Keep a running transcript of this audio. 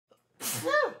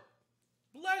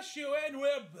bless you, and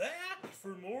we're back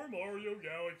for more Mario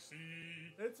Galaxy.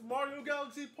 It's Mario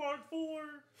Galaxy Part 4.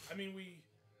 I mean, we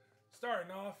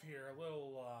starting off here a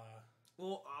little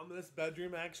ominous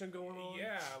bedroom action going on.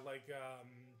 Yeah, like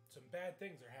some bad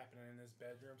things are happening in this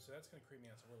bedroom, so that's gonna creep me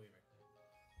out. So we're leaving.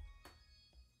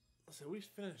 So we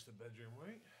finished the bedroom,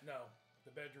 right? No,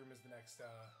 the bedroom is the next.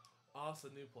 Oh, it's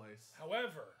a new place.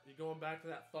 However, you going back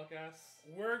to that fuck ass?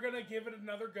 We're gonna give it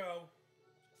another go.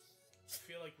 I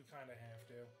feel like we kind of have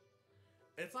to.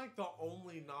 It's like the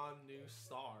only non-new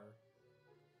star.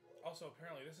 Also,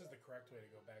 apparently, this is the correct way to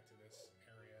go back to this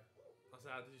area.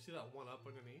 Did you see that one up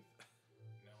underneath?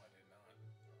 No, I did not.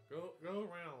 Go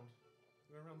around.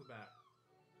 Go around the back.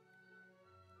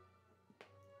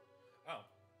 Oh.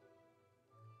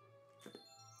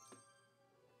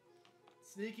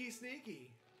 Sneaky,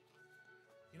 sneaky.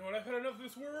 You know what? I've had enough of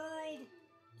this world.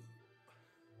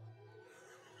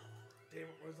 Damn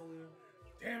it, Rosalina.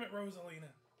 Damn it, Rosalina.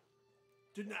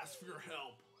 Didn't ask for your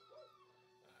help.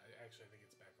 Actually, I think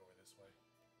it's back over this way.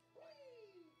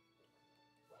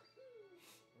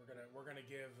 We're gonna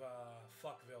give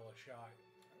Fuckville a shot.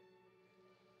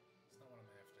 That's not what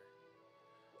I'm after.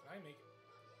 Can I make it?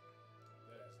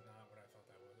 That is not what I thought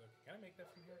that was. Okay, can I make that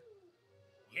from here?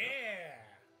 Yeah.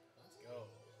 Let's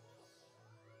go.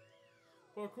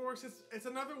 Well, of course, it's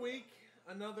another week.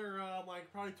 Another, like,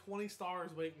 probably 20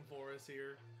 stars waiting for us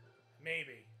here.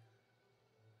 Maybe.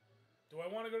 Do I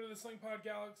want to go to the Slingpod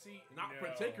Galaxy? Not No,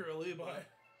 particularly, but...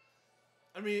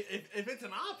 I mean, if it's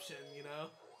an option, you know.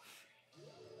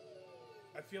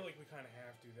 I feel like we kind of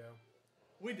have to, though.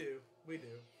 We do. We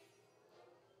do.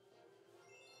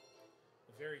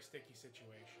 A very sticky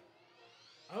situation.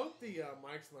 I hope the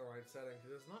mic's in the right setting,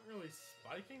 because it's not really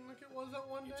spiking like it was that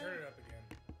one day. Turn it up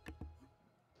again.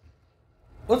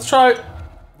 Let's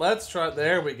try.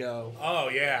 There we go. Oh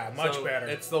yeah, much better.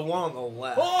 It's the one on the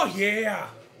left. Oh yeah.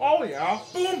 Oh yeah.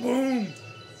 Boom boom.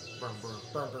 Burn burn.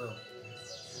 Burn burn.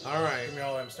 All right. Give me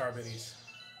all them star biddies.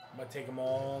 I'm gonna take them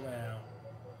all now.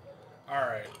 All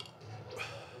right.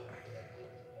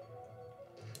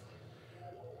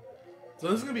 So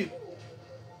this is gonna be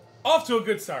off to a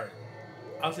good start.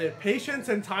 I'll say patience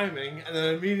and timing, and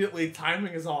then immediately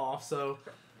timing is off. So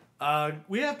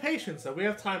we have patience, though. We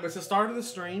have time. It's the start of the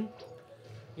stream.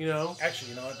 You know. Actually,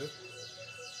 you know what?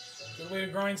 Good way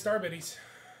to grind star biddies.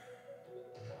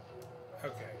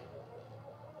 Okay.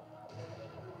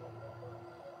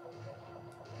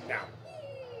 Now.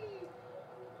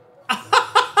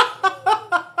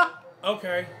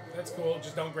 Okay, that's cool.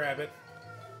 Just don't grab it.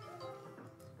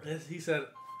 As he said,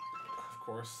 of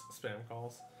course, spam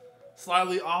calls.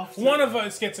 Slightly off. One of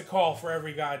us gets a call for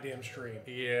every goddamn stream.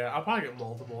 Yeah, I'll probably get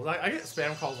multiples. I get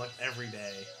spam calls like every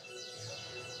day.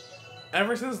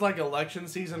 Ever since like election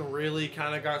season really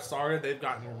kind of got started, they've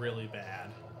gotten really bad.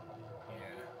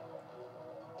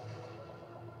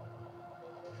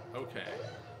 Yeah. Okay.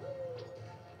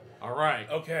 All right.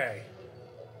 Okay.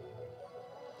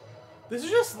 This is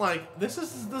just like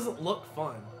doesn't look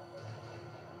fun.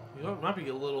 You know, it might be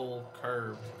a little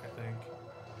curved, I think.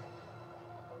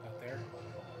 Up there.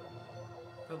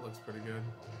 That looks pretty good.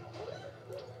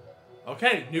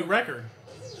 Okay, new record.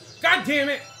 God damn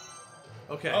it!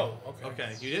 Okay. Oh, okay.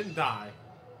 Okay, you didn't die.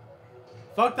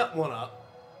 Fuck that one up.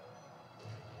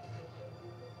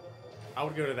 I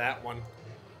would go to that one.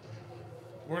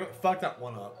 We're gonna fuck that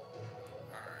one up.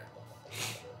 Alright.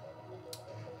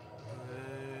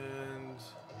 And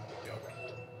go.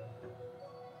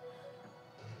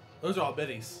 Those are all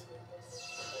biddies.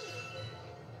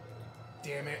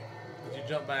 Damn it. Did you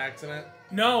jump by accident?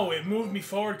 No, it moved me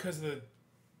forward because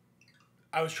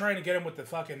I was trying to get him with the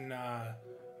fucking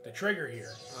the trigger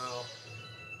here. Oh.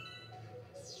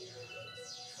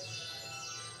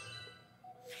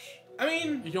 I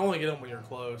mean, you can only get them when you're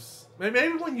close. Maybe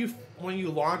when you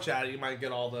launch at it, you might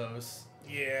get all those.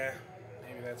 Yeah,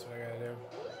 maybe that's what I gotta do.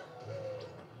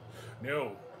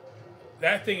 No,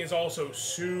 that thing is also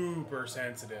super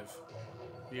sensitive.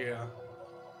 Yeah.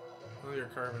 Oh, you're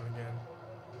curving again.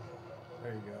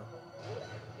 There you go.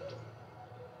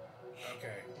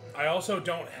 Okay. I also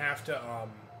don't have to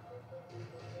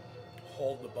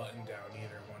hold the button down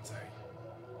either once I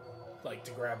like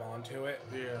to grab onto it.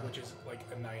 Yeah. Which is like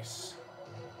a nice.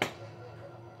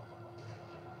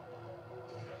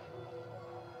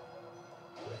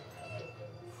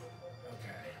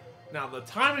 Okay. Now the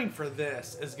timing for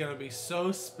this is gonna be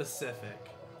so specific.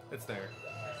 It's there.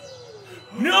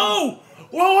 No!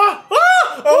 Whoa!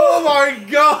 Ah! Oh my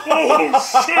god! Oh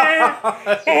shit!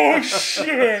 Oh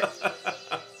shit!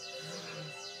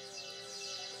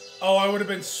 Oh, I would have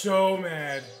been so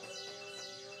mad.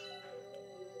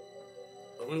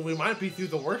 we might be through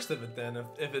the worst of it then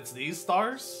if it's these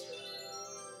stars.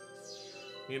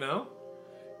 You know?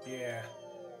 Yeah.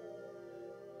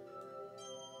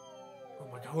 Oh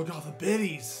my god, look at all the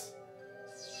biddies.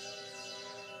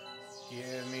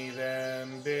 Give me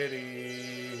them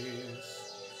biddies.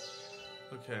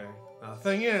 Okay. Now the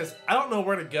thing is, I don't know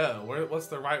where to go. What's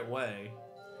the right way?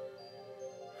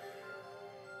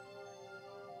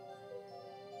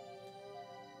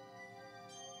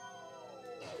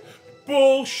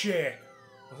 Bullshit!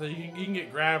 So you can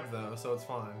get grabbed though, so it's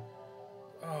fine.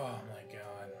 Oh my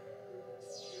god.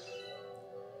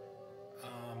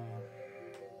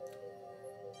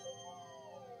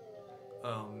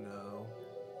 Oh no.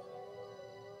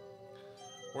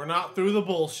 We're not through the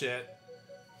bullshit.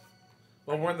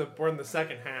 Well, we're in the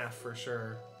second half for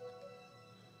sure.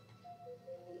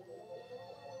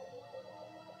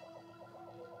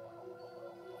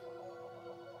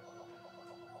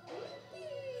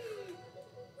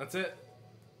 That's it.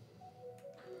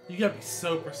 You gotta be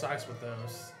so precise with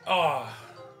those. Oh,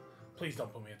 please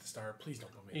don't put me at the start. Please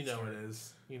don't put me at You the know start. it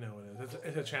is. You know it is.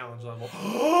 It's a challenge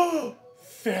level.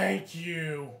 Thank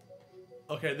you.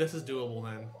 Okay, this is doable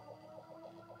then.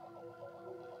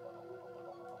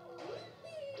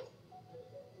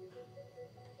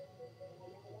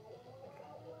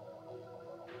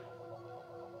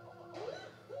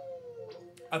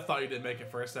 I thought you didn't make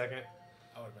it for a second.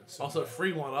 I would have been so Also, bad.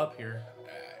 free one up here.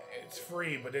 It's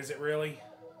free, but is it really?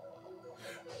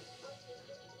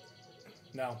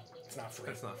 No, it's not free.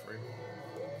 That's not free.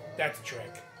 That's a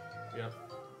trick. Yep.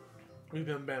 We've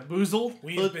been bamboozled.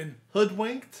 We've been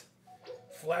hoodwinked.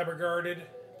 flabbergasted.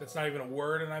 That's not even a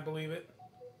word, and I believe it.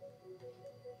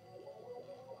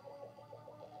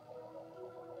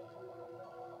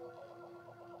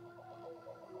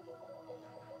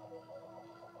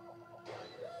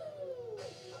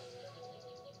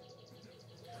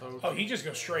 Okay. Oh, he just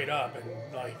goes straight up and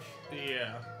like.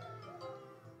 Yeah.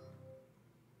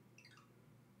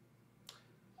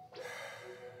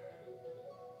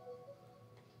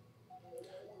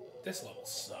 This level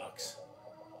sucks.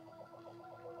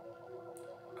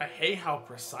 I hate how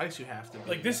precise you have to be.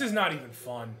 Like, this is not even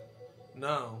fun.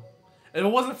 No. If it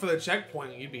wasn't for the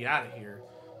checkpoint, you'd be out of here.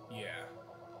 Yeah.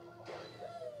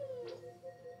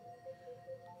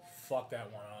 Fuck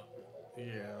that one up.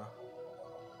 Yeah.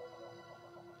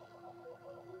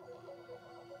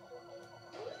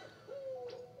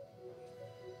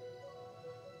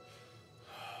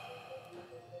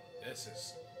 This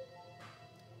is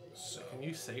so. Can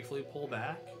you safely pull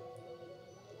back?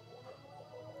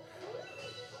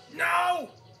 No!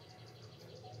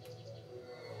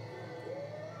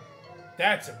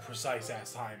 That's a precise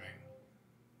ass timing.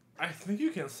 I think you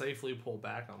can safely pull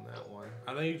back on that one.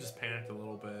 I think you just panicked a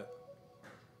little bit.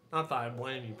 Not that I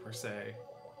blame you per se.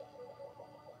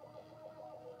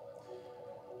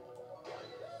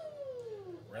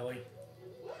 Really?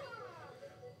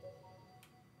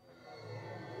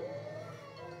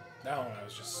 That one I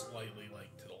was just slightly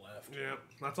like to the left. Yeah,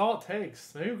 that's all it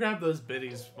takes. Maybe grab those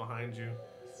biddies behind you.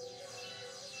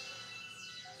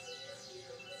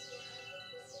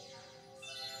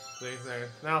 See, there.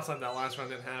 Now it's like that last round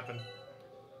didn't happen.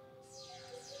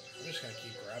 I'm just gonna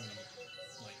keep grabbing them.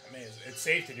 Like, I may as, it's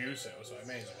safe to do so, so I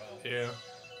may as well. Yeah.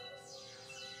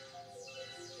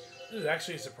 This is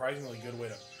actually a surprisingly good way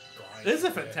to grind. This is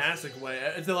a through this. fantastic way.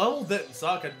 If the level didn't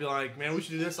suck, I'd be like, man, we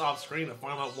should do this off screen to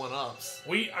farm out 1-ups.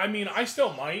 I mean, I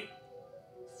still might.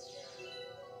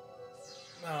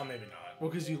 No, maybe not.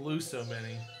 Well, because you lose so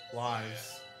many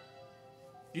lives.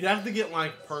 You'd have to get,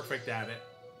 like, perfect at it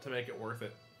to make it worth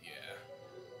it. Yeah.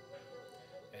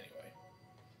 Anyway.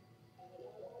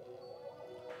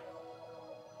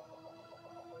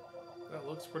 That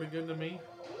looks pretty good to me.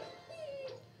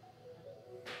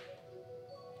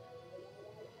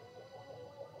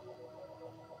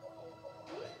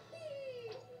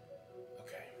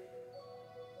 Okay.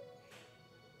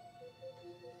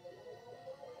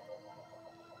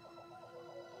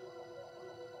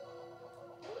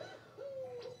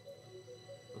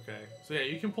 Okay. So, yeah,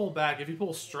 you can pull back. If you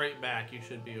pull straight back, you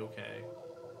should be okay.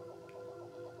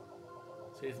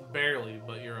 See, it's barely,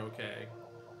 but you're okay.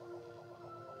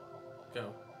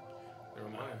 Go. Never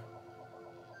mind.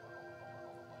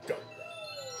 Go.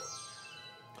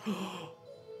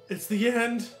 It's the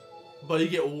end, but you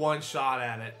get one shot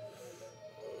at it.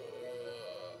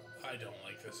 I don't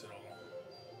like this at all.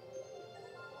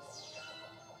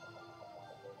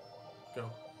 Go.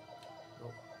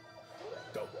 Go.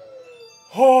 Go.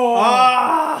 Oh!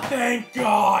 Ah! Thank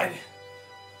God!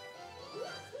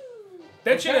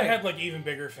 That should have Okay. had, like, even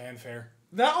bigger fanfare.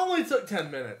 That only took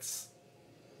 10 minutes.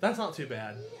 That's not too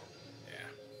bad. Yeah.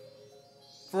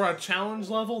 For a challenge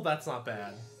level, that's not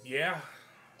bad. Yeah.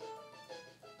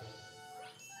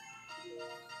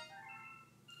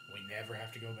 We never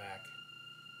have to go back.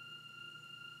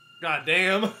 God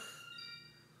damn.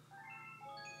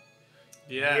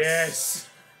 Yes. Yes.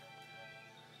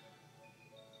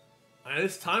 And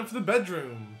it's time for the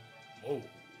bedroom. Whoa.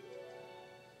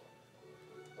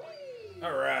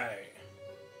 Alright.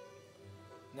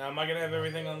 Now, am I going to have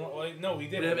everything on... Well, no, we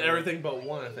did. We have everything but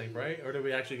one, I think, right? Or did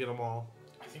we actually get them all?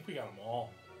 I think we got them all.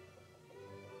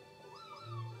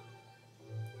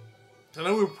 I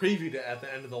know we previewed it at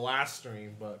the end of the last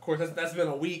stream, but of course that's been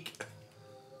a week.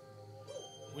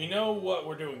 We know what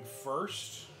we're doing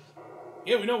first.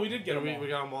 Yeah, we know we did get them all. We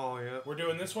got them all, yeah. We're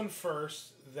doing this one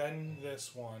first, then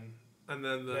this one, and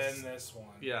then this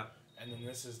one. Yeah. And then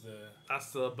this is the...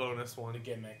 That's the bonus one. The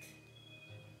gimmick.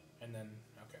 And then,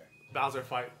 okay. Bowser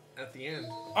fight at the end.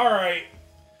 Alright.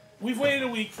 We've waited a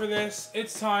week for this.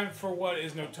 It's time for what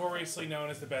is notoriously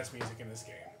known as the best music in this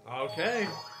game. Okay.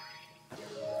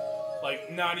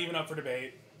 Like, not even up for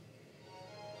debate.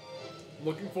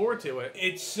 Looking forward to it.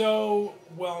 It's so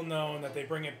well known that they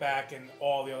bring it back in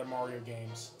all the other Mario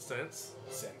games. Since.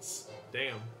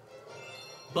 Damn.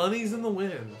 Bunnies in the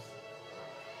Wind.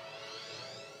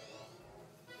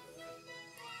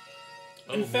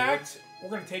 In fact, we're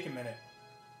going to take a minute.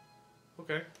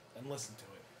 Okay. And listen to it.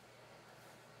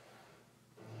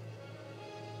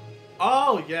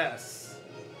 Oh, yes.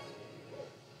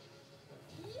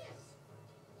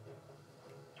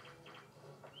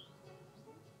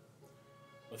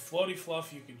 With Floaty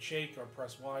Fluff, you can shake or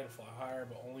press Y to fly higher,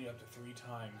 but only up to 3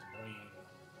 times. Boing.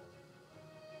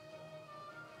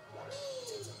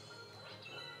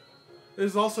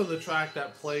 There's also the track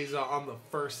that plays on the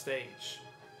first stage.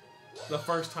 The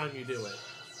first time you do it.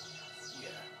 Yeah.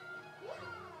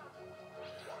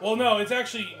 Well, no, it's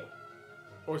actually...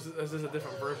 Or is this a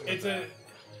different version It's of that?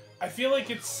 I feel like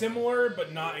it's similar,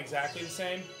 but not exactly the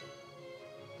same.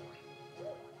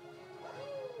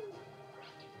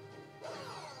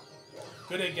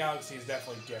 Good Egg Galaxy is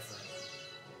definitely different.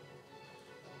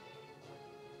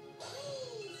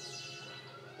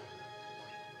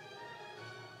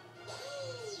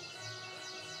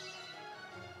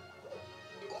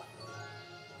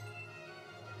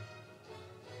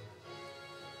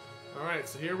 Alright,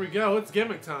 so here we go. It's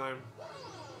gimmick time.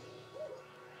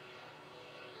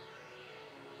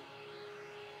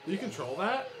 Do you control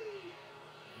that?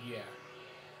 Yeah.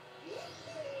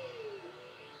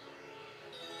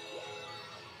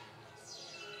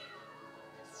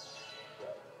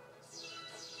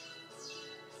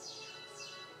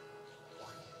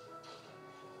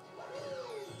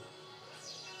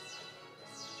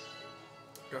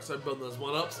 Gotta start building those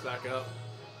 1-ups back up.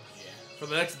 Yeah. For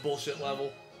the next bullshit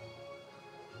level.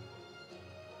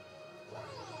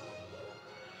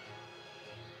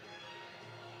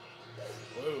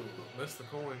 Whoa. Missed the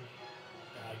coin.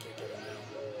 I can't get it now.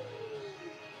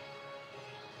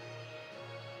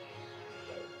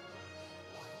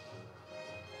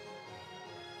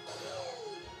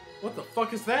 What the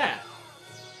fuck is that?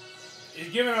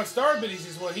 He's giving out star biddies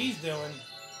is what he's doing.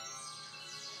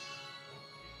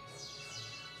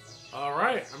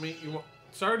 Alright, I mean, you want...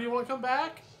 Sorry, do you want to come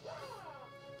back?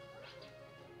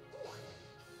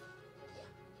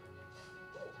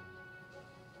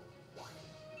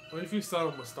 What if you stun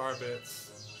him with star bits?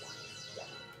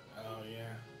 Oh,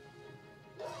 yeah.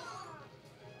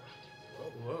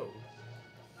 Whoa.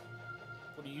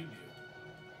 What do you do?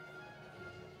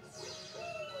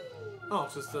 Oh,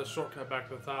 it's just a shortcut back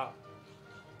to the top.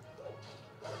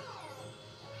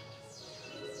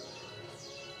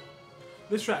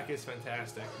 This track is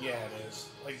fantastic. Yeah, it is.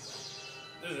 Like, this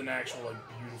is an actual, like,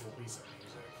 beautiful piece of music.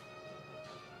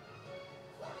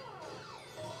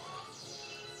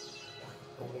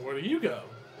 Where do you go?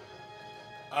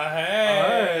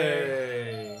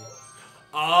 Hey! Hey!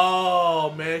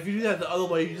 Oh, man, if you do that the other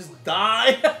way, you just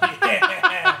die.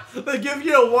 Yeah! They give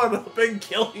you a 1-up and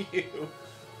kill you.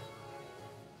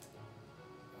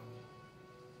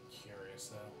 Curious,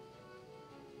 though.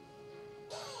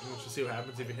 You want to see what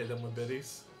happens if you hit them with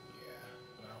biddies? Yeah,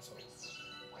 but also...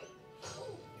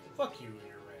 Fuck you and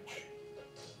your wrench.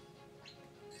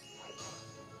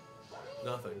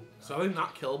 Nothing. So are they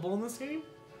not killable in this game?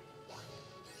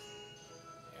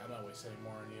 Yeah, I'm not wasting any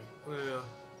more on you. Yeah.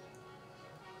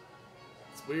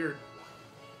 It's weird.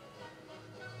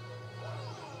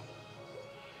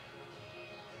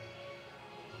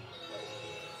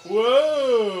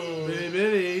 Whoa! Bitty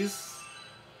bitties.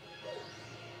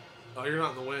 Oh, you're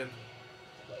not in the wind.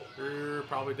 You're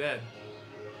probably dead.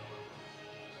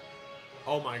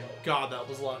 Oh my god, that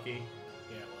was lucky.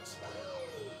 Yeah, it was.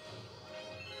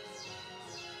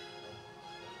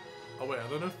 Oh wait, are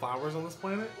there no flowers on this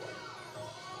planet?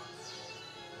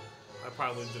 I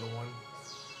probably did a one.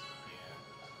 Yeah.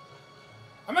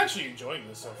 I'm actually enjoying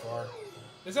this so far.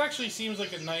 This actually seems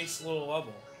like a nice little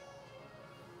level.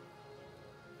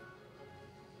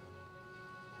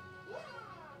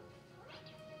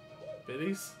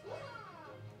 Biddies?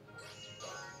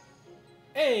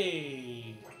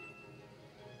 Hey!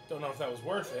 Don't know if that was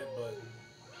worth it, but...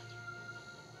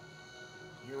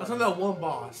 That's not that one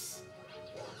boss.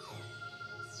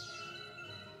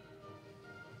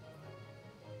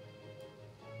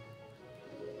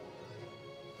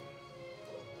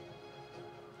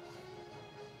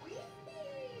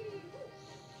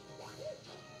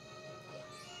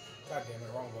 God damn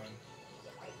it, wrong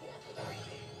button.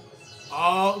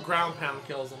 Oh, ground pound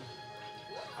kills him.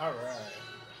 Alright.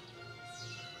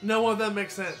 No, well, that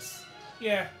makes sense.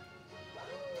 Yeah.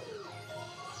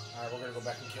 Alright, we're gonna go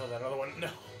back and kill that other one. No.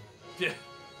 Yeah.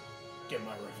 Get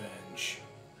my revenge.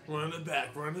 Run it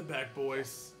back,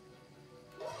 boys.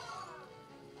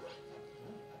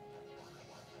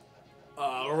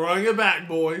 Run it back,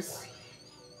 boys.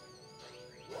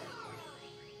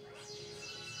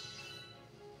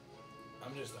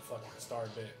 I'm just a fucking star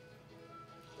bit.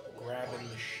 Grabbing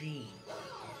machine.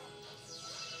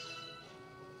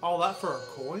 All that for a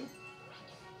coin?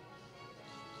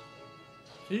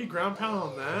 Can you ground pound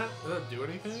on that? Does that do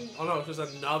anything? Oh no, it's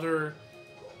just another...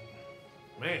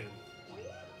 Man.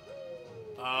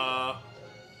 Hi.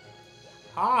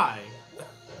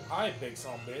 Hi, big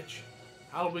son bitch.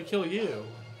 How did we kill you?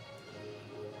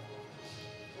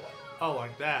 Oh,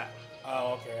 like that.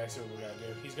 Oh, okay, I see what we gotta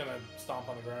do. He's gonna stomp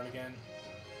on the ground again.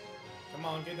 Come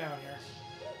on, get down here.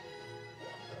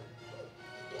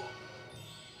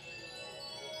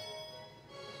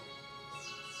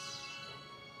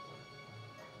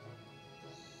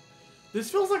 This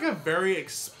feels like a very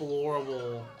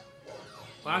explorable... Yeah.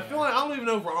 I feel like I don't even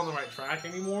know if we're on the right track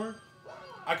anymore.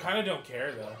 I kind of don't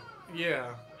care, though.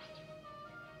 Yeah.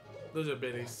 Those are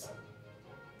biddies.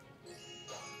 Well,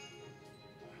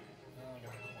 I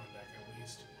got the coin back at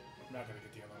least. I'm not gonna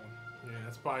get the other one. Yeah,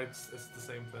 it's probably it's the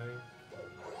same thing.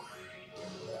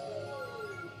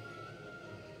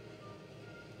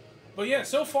 But yeah,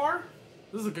 so far,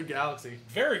 This is a good galaxy.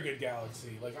 very good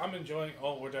galaxy. Like, I'm enjoying...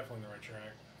 Oh, we're definitely on the right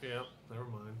track. Yeah, never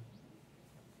mind.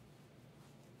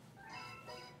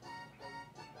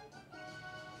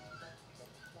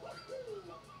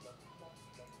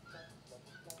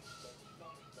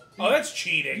 Oh, that's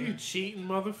cheating. You cheating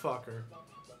motherfucker.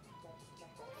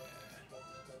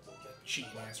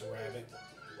 Cheating ass rabbit.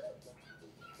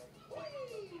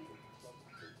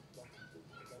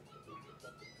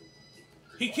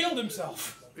 He killed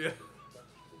himself. Yeah.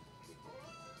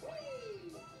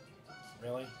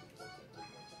 Really?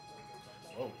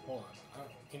 Oh, hold on.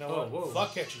 You know Oh, what? whoa.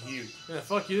 Fuck catching you. Yeah,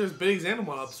 fuck you. There's biddies and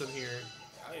one-ups in here.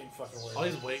 I ain't fucking worried. Oh,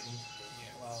 he's waiting.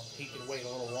 Yeah, well, he can wait a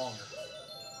little longer.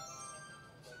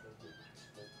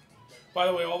 By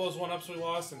the way, all those one-ups we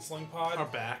lost in Sling Pod, Are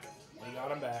back. we got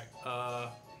them back.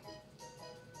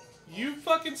 You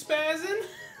fucking spazzing?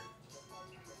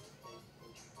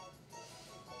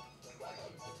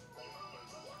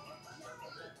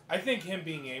 I think him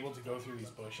being able to go through these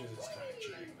bushes is kind of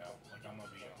cheating, though. Like, I'm gonna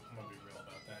be real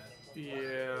about that.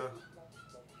 Yeah.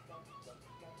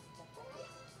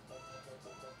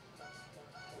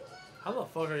 How the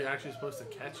fuck are you actually supposed to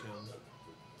catch him?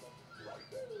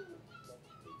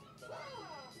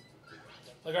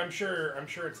 Like, I'm sure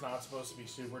it's not supposed to be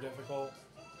super difficult.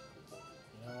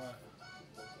 You know what?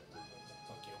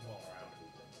 Fuck you, I'm all around.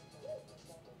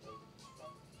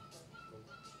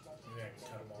 Maybe I can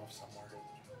cut him off somewhere.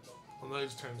 Well, now he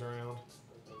just turns around.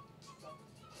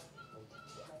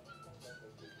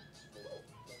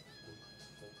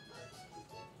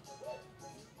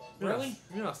 Really?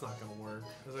 Yeah, that's not gonna work.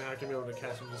 I think I can be able to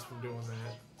catch him just from doing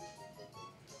that.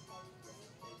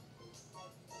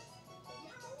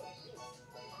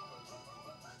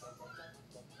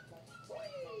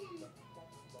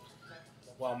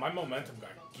 Well, my momentum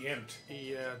got gimped.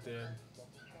 Yeah, it did.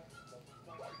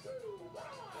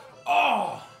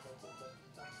 Oh!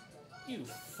 You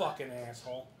fucking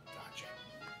asshole. Gotcha.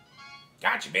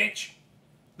 Gotcha, bitch!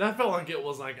 That felt like it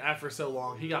was like after so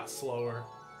long, he got slower.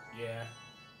 Yeah.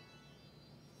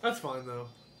 That's fine though.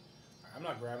 I'm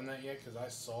not grabbing that yet because I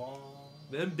saw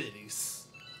Them biddies.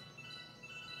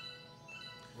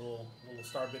 little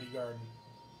Star Bitty Garden.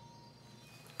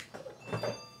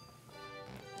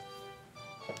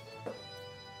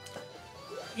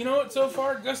 You know what, so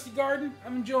far, Gusty Garden,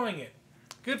 I'm enjoying it.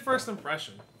 Good first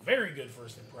impression. Very good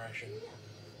first impression.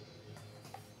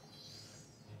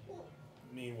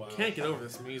 Meanwhile, Can't get over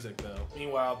this music though.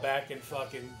 meanwhile, back in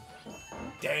fucking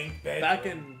dank bedroom. Back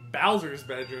in Bowser's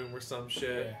bedroom or some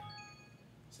shit. Yeah.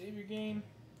 Save your game.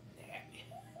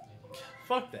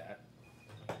 Fuck that.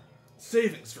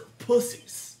 Savings for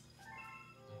pussies.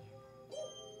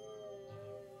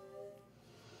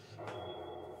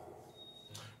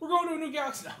 We're going to a new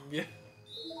galaxy now. Yeah.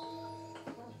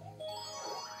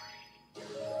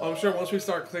 I'm sure once we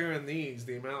start clearing these,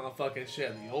 the amount of fucking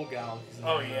shit in the old galaxies.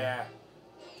 Oh, yeah.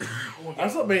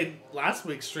 That's what made last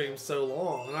week's stream so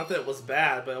long. Not that it was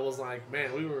bad, but it was like,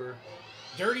 man, we were...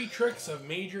 Dirty tricks of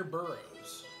Major Burrows.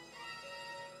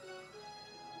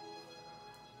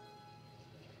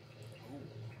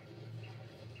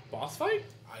 Boss fight?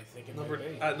 I think it might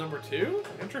be. At number 2?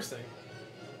 Interesting.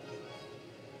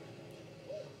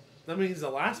 That means the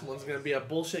last one's gonna be a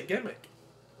bullshit gimmick.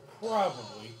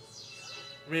 Probably.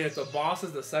 I mean, if the boss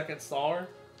is the second star...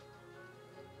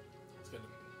 It's gonna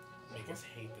make us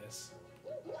hate this.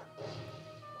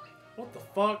 What the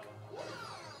fuck?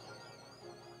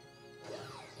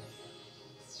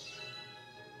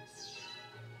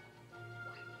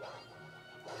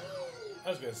 I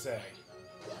was gonna say.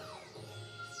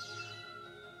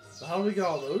 So how do we get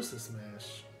all those to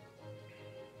smash?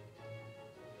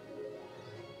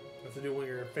 Have to do one of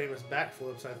your famous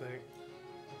backflips, I think.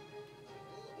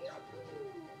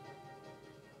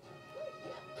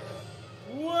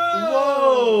 Whoa!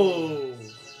 Whoa!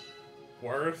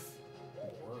 Worth?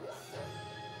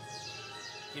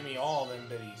 Give me all them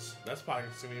biddies. That's probably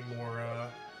gonna be more,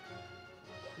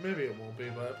 maybe it won't be,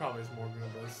 but it probably is more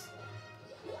Goombas.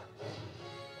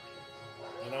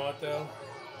 You know what, though?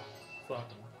 Fuck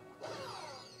 'em.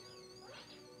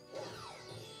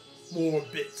 More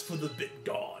bits for the bit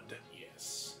god.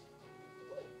 Yes.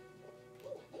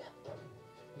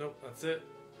 Nope, that's it.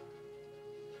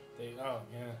 Oh,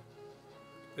 yeah.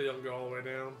 They don't go all the way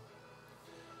down.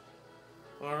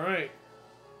 Alright.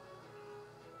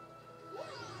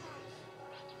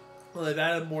 Well, they've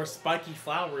added more spiky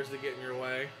flowers to get in your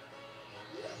way.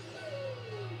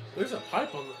 There's a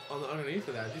pipe on the underneath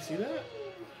of that. Did you see that?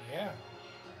 Yeah.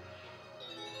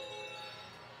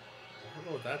 I don't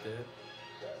know what that did.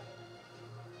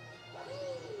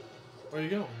 Where are you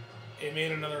going? It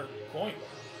made another coin.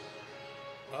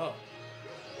 Oh.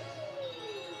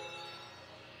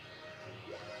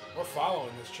 We're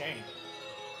following this chain.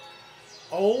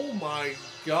 Oh my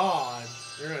god.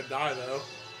 You're gonna die though.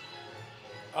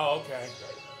 Oh, okay.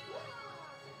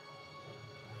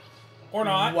 Or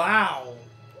not. Wow.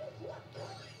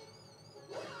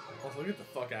 Also, get the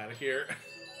fuck out of here.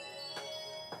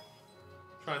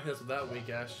 Trying to hit us with that weak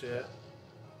ass shit.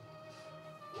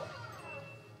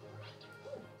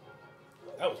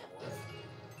 That was worth.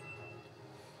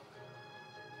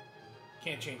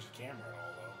 Can't change the camera at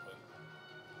all, though, but...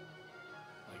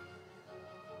 Like...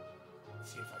 Let's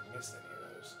see if I missed any of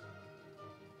those.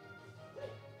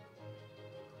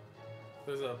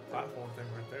 There's a platform thing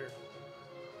right there.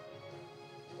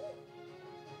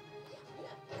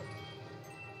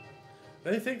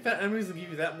 They think that enemies will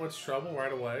give you that much trouble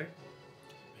right away?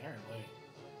 Apparently.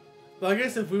 But I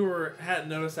guess if we hadn't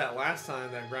noticed that last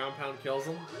time that ground pound kills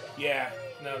them, Yeah,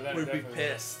 no, that we'd be definitely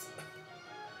pissed.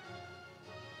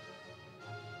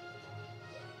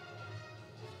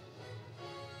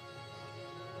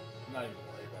 I'm not even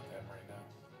worried about that right now.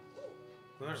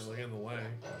 They're not really in the way.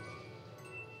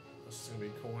 This is gonna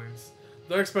be coins.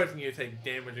 They're expecting you to take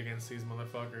damage against these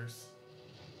motherfuckers.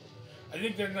 I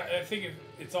think they're not. I think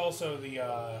it's also the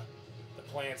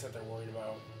plants that they're worried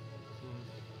about,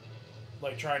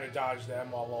 like trying to dodge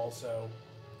them while also.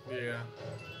 Yeah.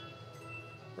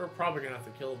 We're probably gonna have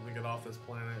to kill them to get off this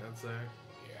planet, I'd say.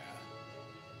 Yeah.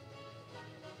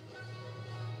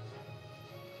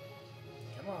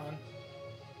 Come on.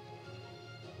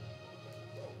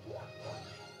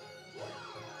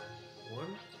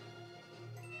 One?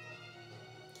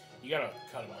 You gotta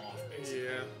cut them off, basically.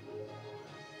 Yeah.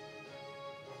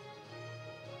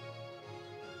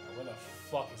 Now, where the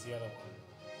fuck is the other one?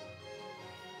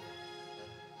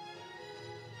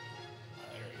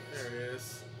 Oh, there he is. There he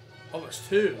is. Oh, there's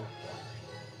two.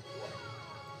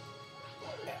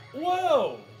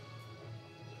 Whoa!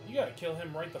 You gotta kill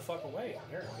him right the fuck away,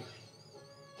 apparently.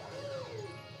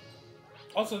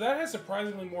 Also, that has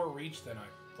surprisingly more reach than I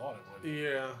thought it would.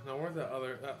 Yeah. Now where'd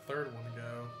that third one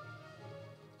go?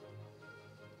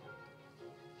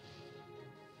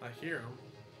 I hear him.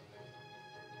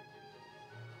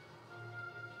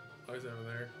 Oh, he's over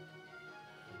there.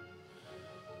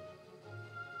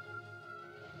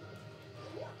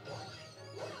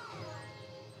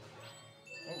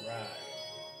 Alright.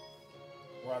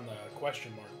 We're on the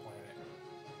question mark planet.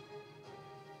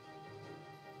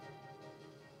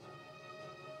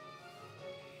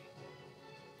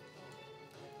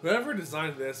 Whoever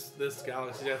designed this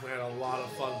galaxy definitely had a lot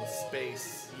of fun with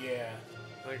space. Yeah.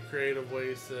 Like creative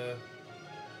ways to.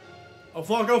 Oh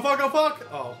fuck! Oh fuck! Oh fuck!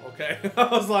 Oh, okay. I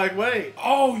was like, wait.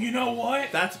 Oh, you know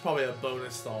what? That's probably a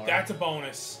bonus star. That's a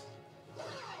bonus.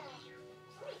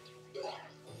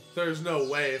 There's no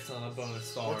way it's not a bonus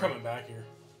star. We're coming back here.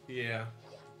 Yeah.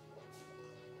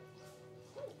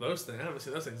 Those things, I haven't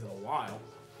seen those things in a while.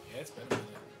 Yeah, it's been a minute.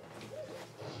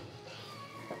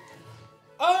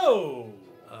 Oh!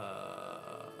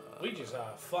 We just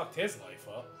fucked his life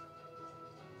up.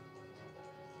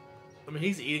 I mean,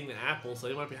 he's eating the apple, so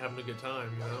he might be having a good time,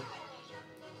 you know?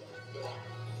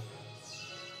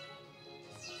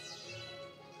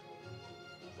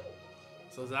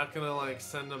 So is that gonna, like,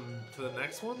 send him to the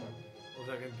next one? Or is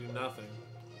that gonna do nothing?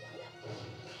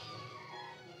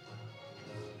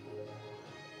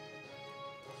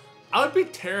 I would be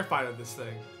terrified of this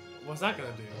thing. What's that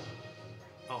gonna do?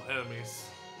 Oh, enemies.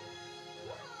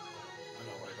 I'm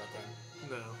not worried about that.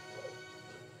 No.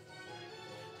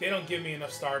 They don't give me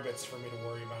enough star bits for me to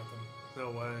worry about them.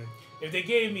 No way. If they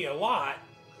gave me a lot,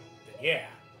 then yeah.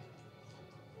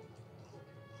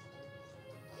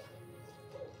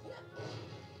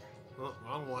 Oh,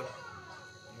 wrong one.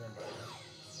 You're in better.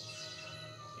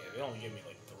 Yeah, they only give me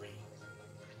like 3.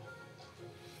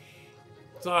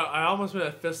 So I almost made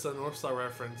a Fist of the North Star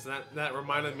reference. That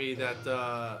reminded me that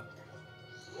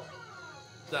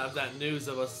that news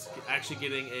of us actually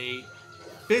getting a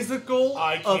physical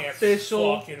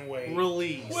official fucking wait.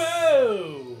 release.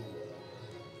 Whoa!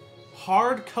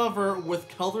 Hardcover with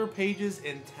color pages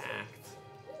intact.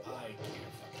 I can't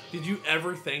fucking. Did you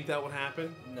ever think that would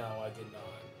happen? No, I did not.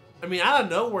 I mean, out of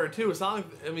nowhere too. It's not like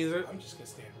I mean, I'm just gonna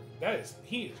stand.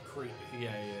 He is creepy.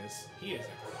 Yeah, he is. He is a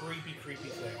creepy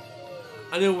thing.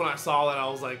 I knew when I saw that I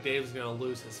was like, Dave's gonna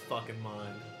lose his fucking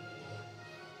mind.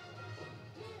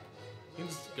 You can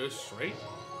just go straight.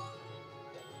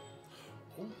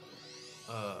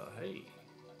 Hey.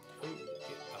 Ooh,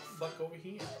 get the fuck over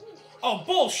here. Oh,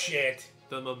 bullshit!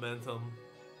 The momentum.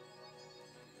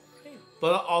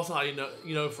 But also how you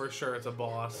know for sure it's a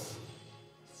boss.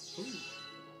 Ooh.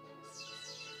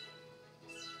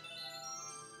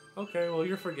 Okay, well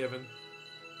you're forgiven.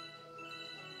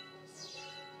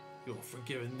 You're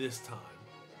forgiven this time.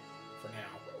 For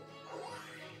now.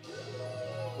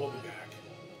 We'll be back.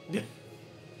 Yeah.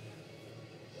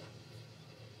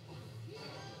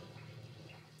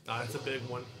 Ah, it's a big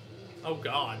one. Oh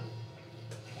god.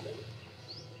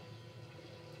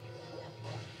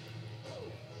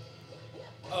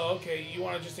 Oh, okay. You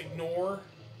want to just ignore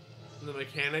The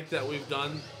mechanic that we've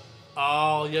done.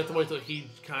 Oh, you have to wait till he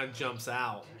kind of jumps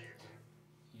out.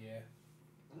 Yeah.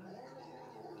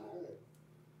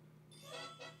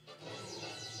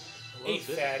 Hey,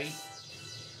 fatty.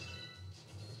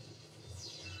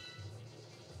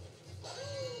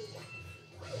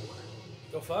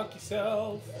 Go fuck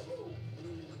yourself.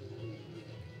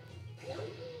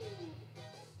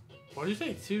 Why did you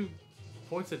take 2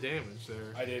 points of damage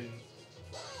there? I didn't.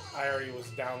 I already was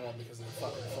down 1 because of the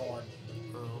fucking thorn.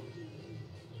 Oh.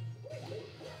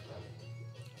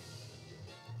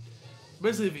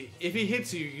 Basically, if he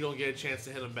hits you, you don't get a chance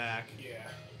to hit him back. Yeah.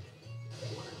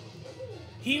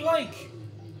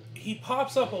 He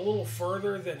pops up a little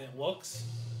further than it looks.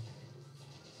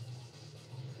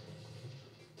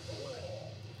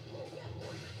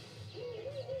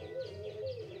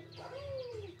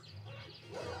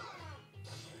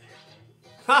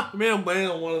 Ha! Man, I'm laying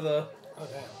on one of the... Oh,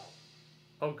 damn.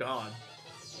 Oh, God.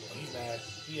 He's mad.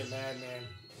 He a madman.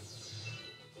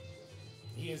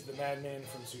 He is the madman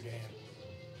from Sudan.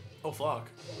 Oh, fuck.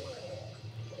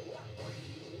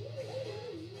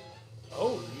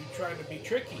 Oh, you trying to be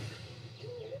tricky.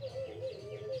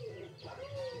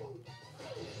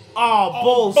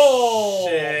 Oh,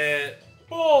 bullshit.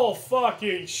 Bull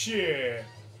fucking shit.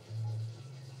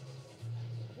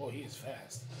 Whoa, he is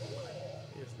fast.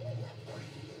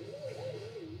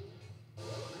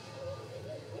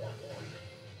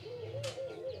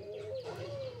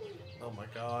 Oh my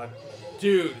god.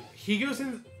 Dude, he goes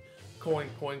in... Coin,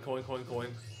 coin, coin, coin, coin.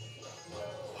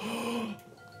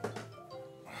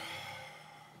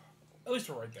 At least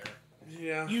we're right there.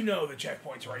 Yeah. You know the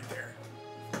checkpoint's right there.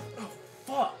 Oh,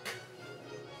 fuck.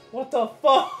 What the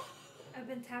fuck? I've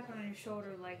been tapping on your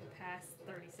shoulder like the past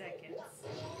 30 seconds.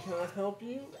 Can I help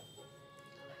you?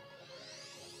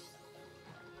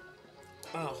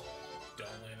 Oh. Don't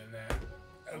land in that.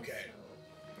 Okay.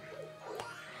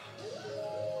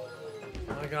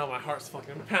 Oh my god, my heart's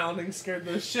fucking pounding. Scared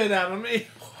the shit out of me.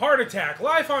 Heart attack,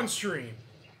 live on stream.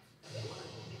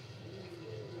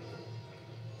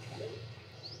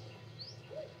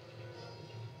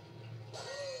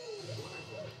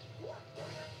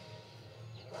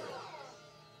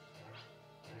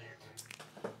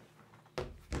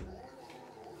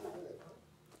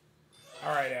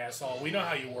 asshole. We know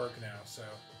how you work now, so.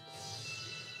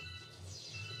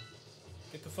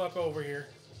 Get the fuck over here.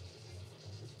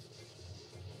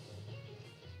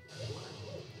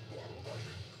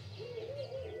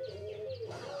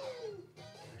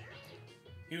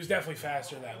 He was definitely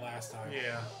faster that last time.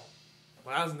 Yeah.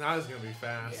 Well, that was gonna be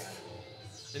fast.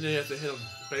 Yeah. And then you have to hit him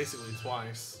basically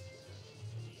twice.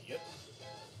 Yep.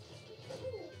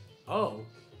 Oh.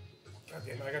 God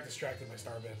damn it, I got distracted by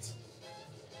star bits.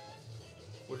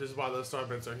 Which is why those star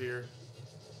bits are here.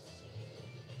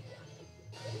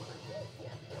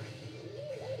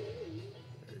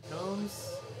 Here he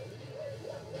comes.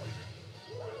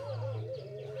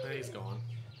 And he's gone.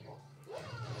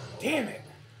 Damn it!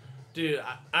 Dude,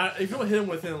 if you don't hit him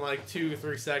within like 2 or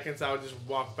 3 seconds, I would just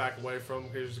walk back away from him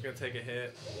because you're just going to take a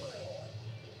hit.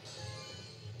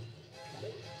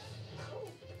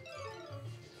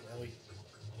 Really?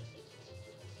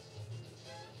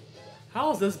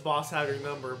 How does this boss have your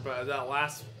number, but that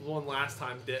last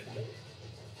time didn't?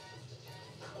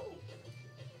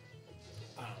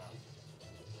 I don't know.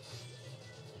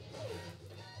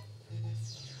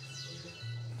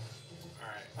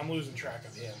 Alright, I'm losing track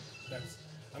of him.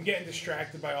 I'm getting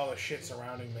distracted by all the shit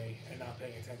surrounding me and not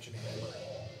paying attention to him.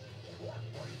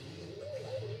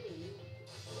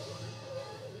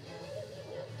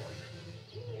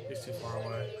 He's too far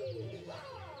away.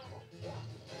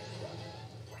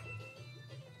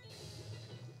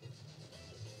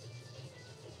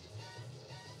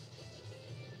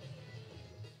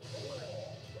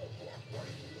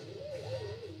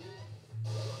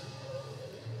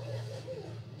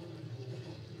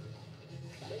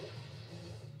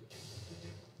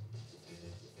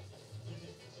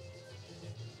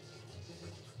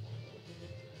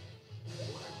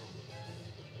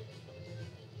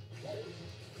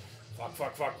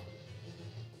 Fuck, fuck.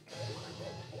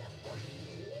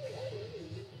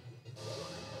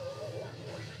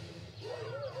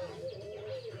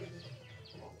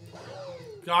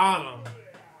 Got him.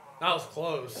 That was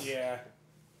close. Yeah.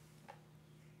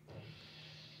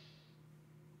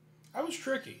 I was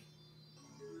tricky.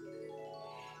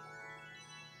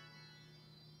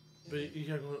 But you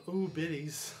gotta go, ooh,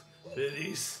 biddies.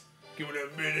 Biddies. Give me them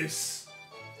biddies.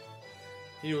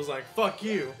 He was like, fuck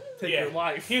you. Take your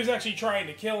life. He was actually trying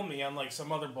to kill me, unlike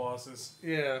some other bosses.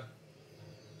 Yeah.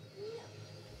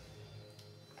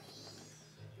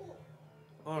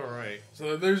 Alright.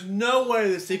 So there's no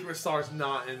way the secret star's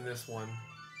not in this one.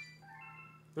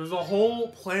 There's a whole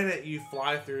planet you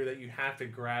fly through that you have to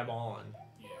grab on.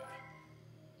 Yeah.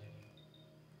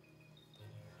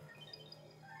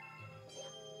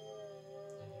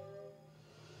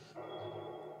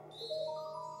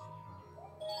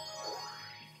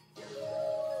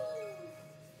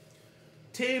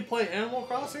 T, play Animal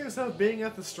Crossing instead of being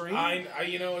at the stream?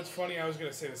 You know, it's funny, I was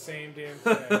going to say the same damn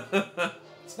thing.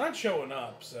 It's not showing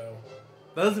up, so...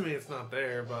 Doesn't mean it's not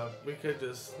there, but we could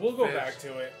just... We'll go back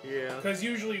to it. Yeah. Because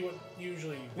usually...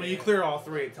 When you clear all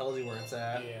 3, it tells you where it's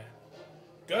at. Yeah.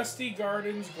 Gusty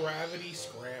Gardens Gravity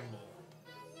Scramble.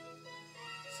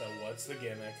 So what's the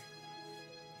gimmick?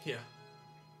 Yeah.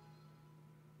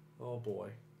 Oh boy.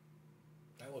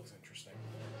 That looks interesting.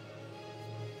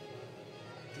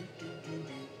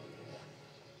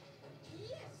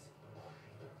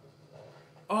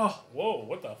 Oh! Whoa,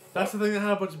 what the fuck? That's the thing that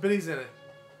had a bunch of biddies in it.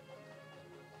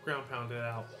 Ground pound it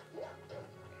out.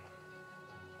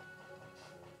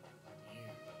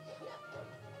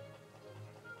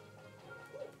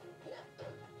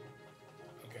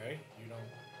 Okay, you don't...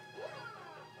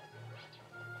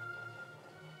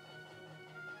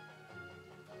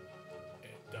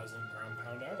 It doesn't ground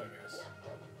pound out, I guess.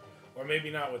 Or maybe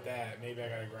not with that. Maybe I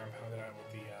gotta ground pound it out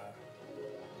with the,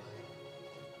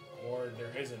 Or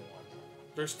there isn't one.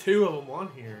 There's 2 of them on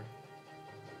here.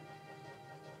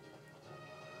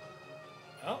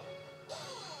 Oh.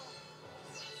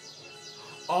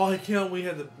 Oh, he can't. We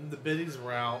had the biddies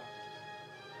route.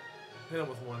 Hit him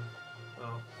with one.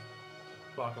 Oh,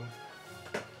 fuck him.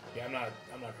 Yeah, I'm not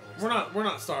gonna waste We're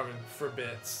not starving for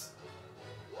bits.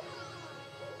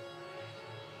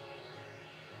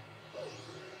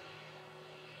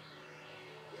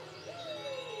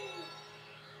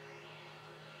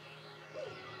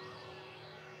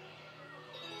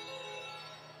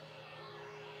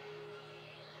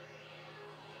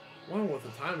 I wonder what the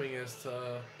timing is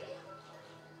to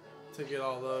get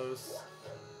all those.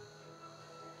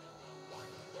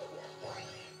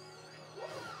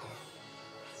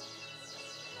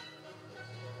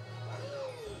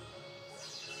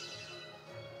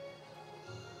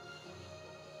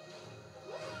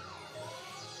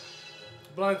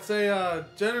 But I'd say,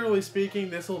 generally speaking,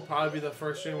 this will probably be the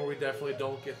first stream where we definitely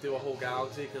don't get through a whole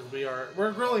galaxy because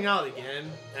we're grilling out again,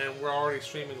 and we're already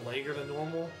streaming later than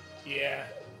normal. Yeah.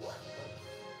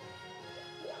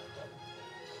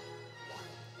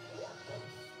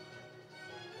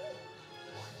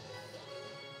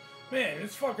 Man,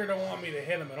 this fucker don't want me to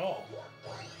hit him at all.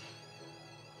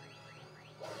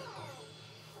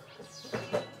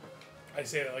 I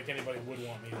say that like anybody would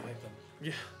want me to hit them.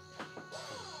 Yeah.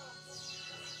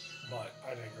 But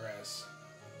I digress.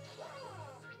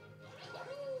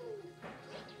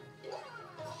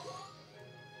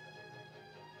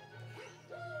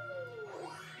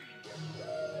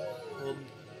 Well,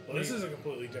 this is a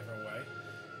completely different way.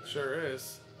 Sure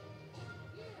is.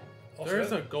 Also,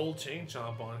 There's a gold chain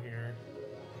chomp on here.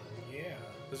 Yeah.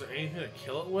 Is there anything to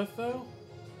kill it with, though?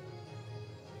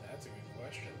 That's a good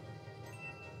question.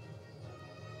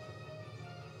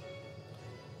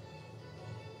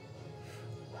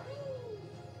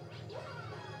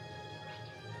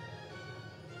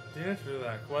 The answer to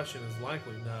that question is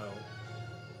likely no.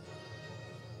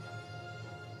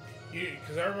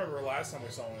 Because I remember last time we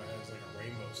saw one that has like a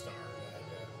rainbow star that had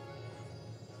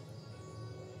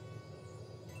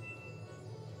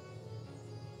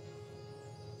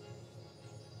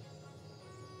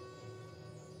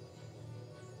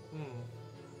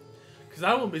Because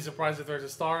I wouldn't be surprised if there's a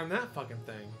star in that fucking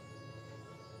thing.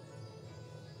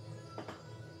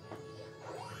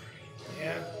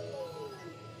 Yeah.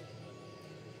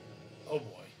 Oh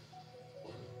boy.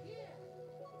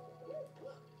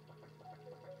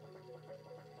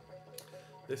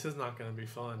 This is not going to be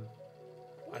fun.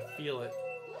 I feel it.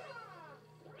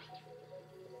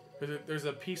 There's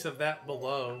a piece of that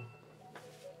below.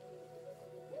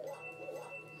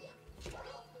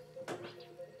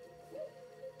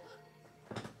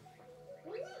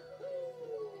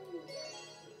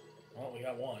 Well, we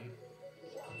got one.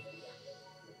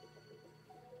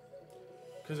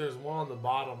 Because there's one on the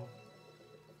bottom.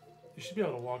 You should be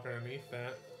able to walk underneath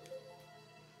that.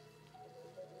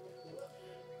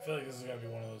 I feel like this is gonna be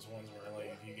one of those ones where,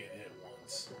 like, if you get hit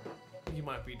once, You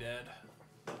might be dead.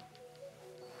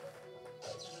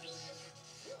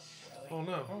 Oh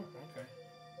no. Oh, okay.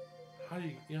 How do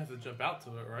you have to jump out to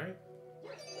it, right?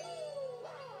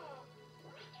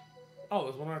 Oh,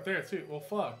 there's one right there too. Well,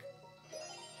 fuck.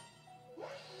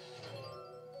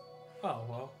 Oh,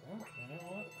 well. Well, you know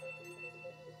what?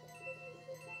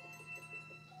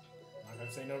 I'm not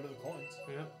gonna say no to the coins.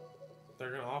 Yep.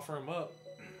 They're gonna offer them up.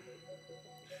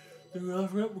 They're gonna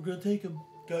offer up, we're gonna take them.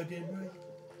 Goddamn right.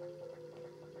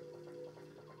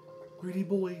 Greedy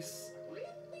boys.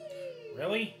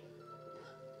 Really?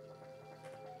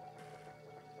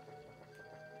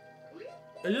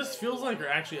 It just feels like we're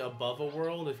actually above a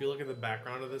world if you look at the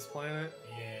background of this planet.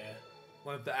 Yeah.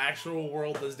 Like the actual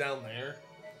world is down there.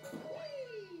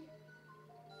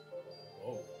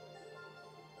 Whoa.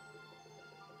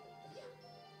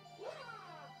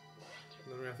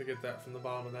 Then we have to get that from the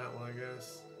bottom of that one, I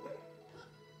guess.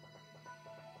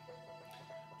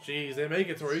 Jeez, they make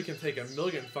it to where you can take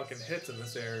 1,000,000 fucking hits in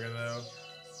this area, though.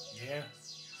 Yeah.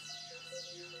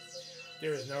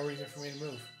 There is no reason for me to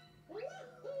move.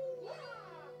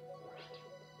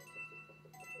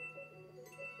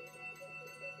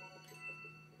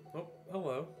 Oh,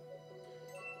 hello.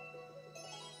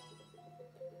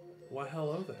 Why,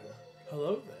 hello there.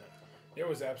 Hello there. There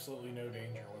was absolutely no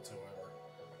danger whatsoever.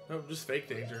 No, just fake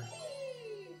danger.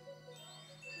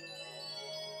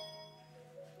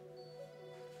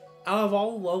 Out of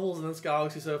all the levels in this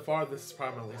galaxy so far, this is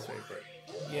probably my least favorite.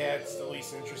 Yeah, it's the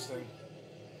least interesting.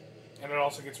 And it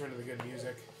also gets rid of the good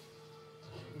music.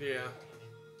 Yeah.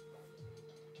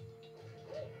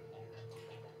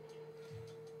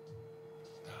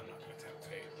 No, I'm not going to tap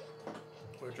fate.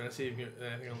 We're trying to see if you get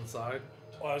anything on the side.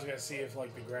 Well, I was going to see if,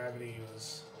 like, the gravity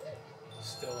was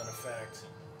still in effect.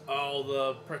 Oh,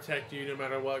 the protect you no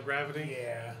matter what gravity?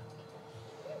 Yeah.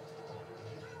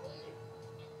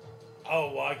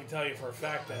 Oh, well, I can tell you for a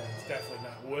fact that it's definitely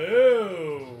not.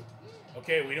 Whoa!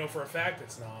 Okay, we know for a fact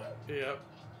it's not. Yep.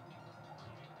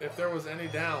 If there was any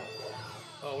doubt.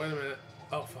 Oh, wait a minute.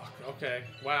 Oh, fuck. Okay.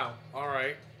 Wow.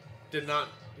 Alright. Did not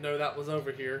know that was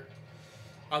over here.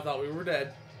 I thought we were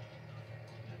dead.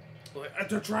 Like,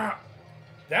 it's a trap!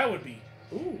 That would be...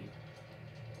 Ooh.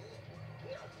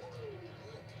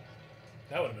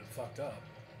 That would have been fucked up.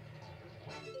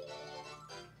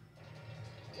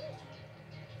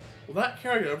 Will that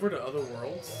carry over to other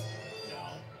worlds?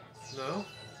 No. No?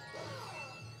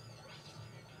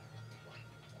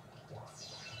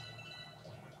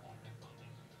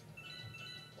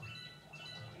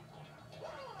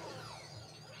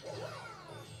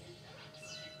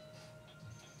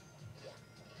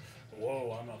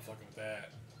 Whoa, I'm not fucking with that.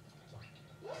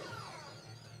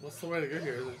 What's the way to go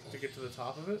here? Is it to get to the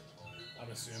top of it?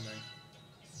 I'm assuming.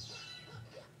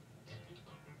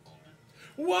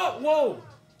 Whoa, whoa!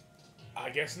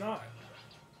 I guess not.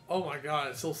 Oh my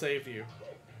god, it still saved you.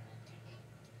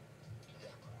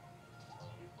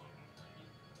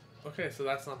 Okay, so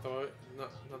that's not the way,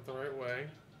 not the right way.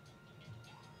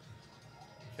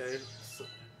 Okay. So,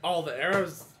 oh, the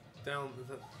arrow's down.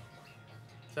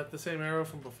 Is that the same arrow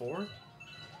from before?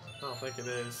 I don't think it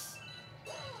is.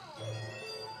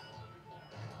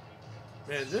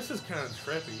 Man, this is kind of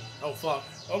trippy. Oh fuck.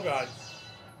 Oh god.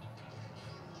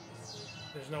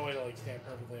 There's no way to like stand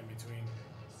perfectly in between.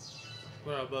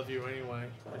 We're above you anyway.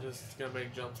 We're just gonna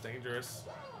make jumps dangerous.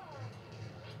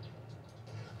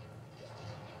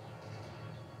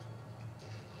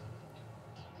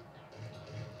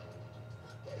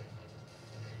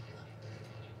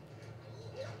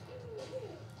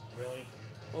 Really?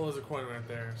 Well, there's a coin right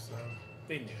there, so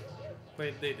They knew.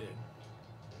 they did.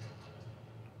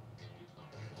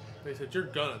 They said you're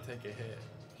gonna take a hit.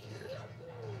 Here.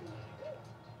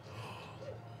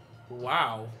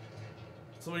 Wow.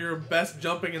 Some of your best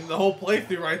jumping in the whole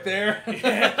playthrough right there.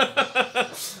 Yeah.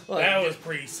 Like, That was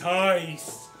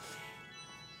precise.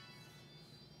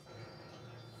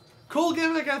 cool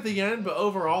gimmick at the end, but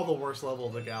overall the worst level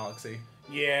of the galaxy.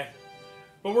 Yeah.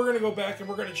 But we're gonna go back and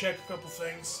we're gonna check a couple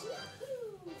things.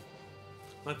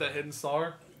 Like that hidden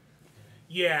star.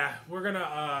 Yeah, we're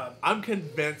gonna I'm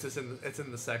convinced it's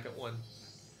in the second one. I'm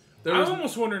There's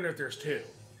almost wondering if there's two.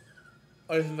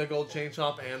 in the gold chain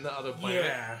shop and the other planet.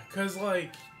 Yeah, cause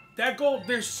like that gold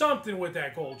there's something with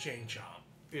that gold chain shop.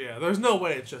 Yeah, there's no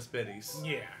way it's just biddies.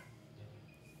 Yeah.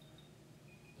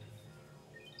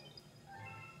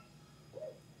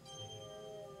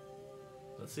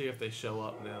 Let's see if they show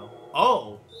up now.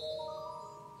 Oh!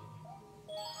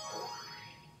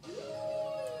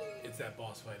 It's that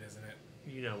boss fight, isn't it?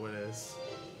 You know what it is.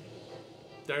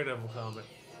 Daredevil helmet.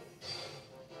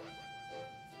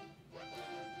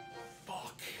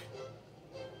 Fuck.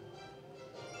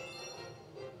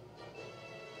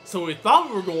 So we thought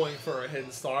we were going for a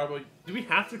hidden star, but do we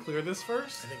have to clear this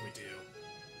first? I think we do.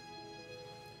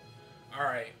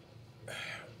 Alright.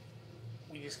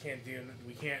 We just can't do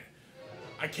we can't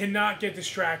I cannot get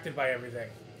distracted by everything.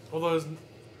 Well, there's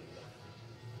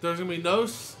gonna be no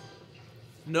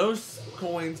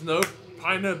coins,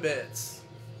 probably no bits.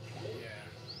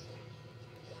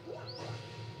 Yeah.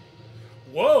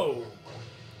 Whoa!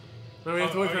 Maybe we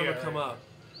have to wait for him yeah, to come right. up.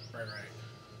 Right.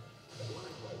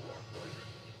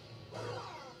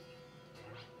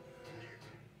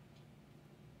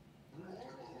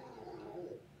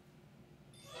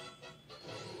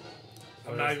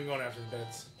 I'm not even going after the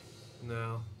bits.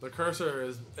 No, the cursor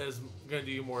is gonna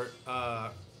do you more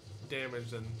damage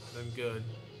than good.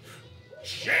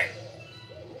 Shit!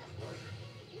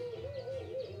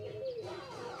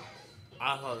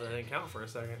 I thought that didn't count for a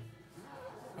second.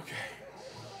 Okay.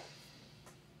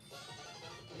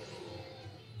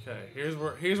 Okay, here's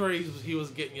where he was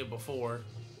getting you before.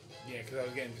 Yeah, because I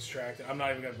was getting distracted. I'm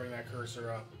not even going to bring that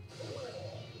cursor up.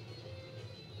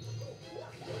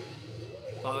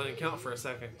 Thought that didn't count for a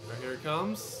second. Right, here it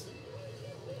comes.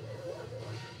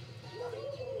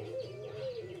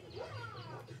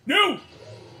 No!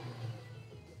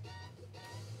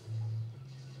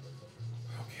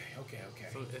 Okay.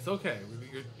 So it's okay.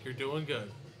 You're doing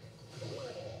good.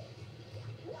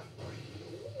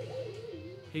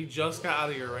 He just got out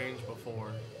of your range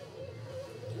before.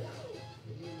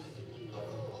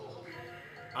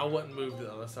 I wouldn't move to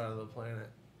the other side of the planet.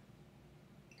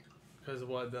 Because of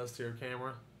what it does to your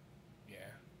camera. Yeah.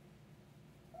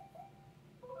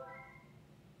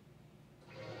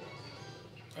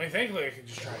 I mean, thankfully I can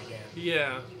just try again.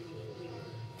 Yeah.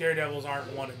 Daredevils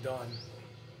aren't one and done.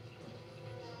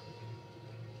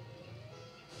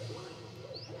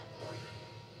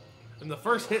 And the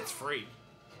first hit's free.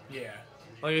 Yeah.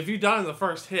 Like, if you die in the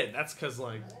first hit, that's because,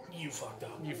 like, You fucked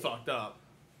up. you fucked up.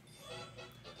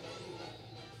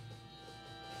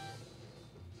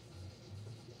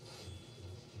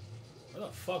 Where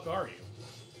the fuck are you?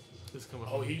 Who's coming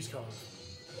Oh, from? he's coming.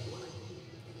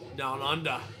 Down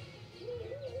under.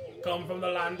 Come from the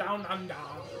land down under.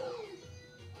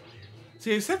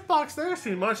 See, his hitbox there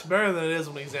seems much better than it is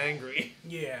when he's angry.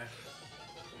 Yeah.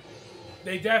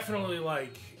 They definitely,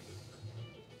 like...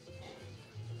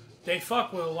 They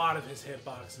fuck with a lot of his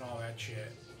hitbox and all that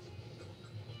shit.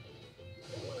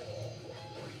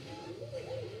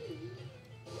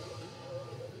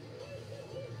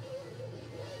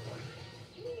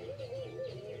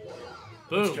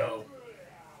 Boom. Let's go.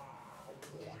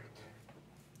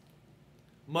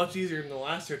 Much easier than the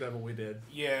last Daredevil we did.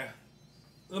 Yeah.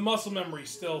 The muscle memory's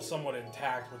still somewhat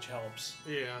intact, which helps.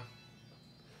 Yeah.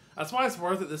 That's why it's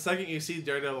worth it the second you see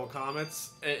Daredevil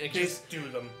comics. In case, Just do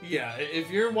them. Yeah, if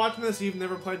you're watching this, you've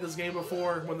never played this game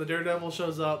before, when the Daredevil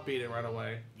shows up, beat it right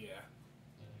away. Yeah.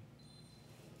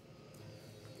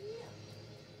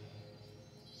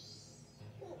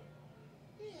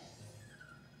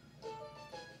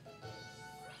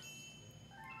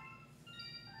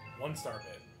 One-star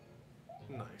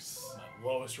bid. Nice. My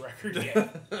lowest record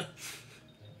yet.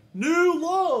 New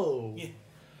low! Yeah.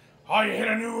 Oh, you hit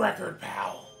a new record,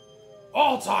 pal.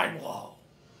 All-time low.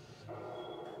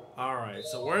 Alright,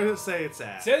 so where does it say it's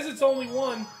at? It says it's only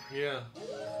one. Yeah.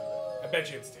 I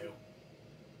bet you it's two.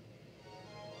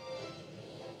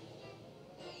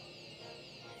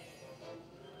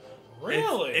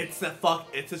 Really? It's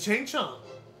a chain chomp.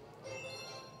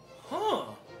 Huh.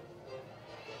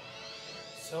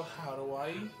 So how do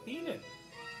I beat it?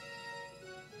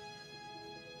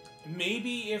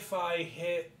 Maybe if I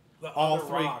hit the All other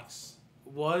three. rocks.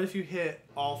 What if you hit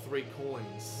all 3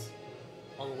 coins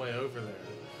on the way over there?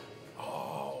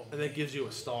 Oh. And that gives you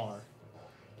a star.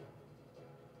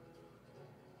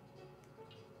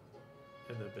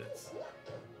 And the bits.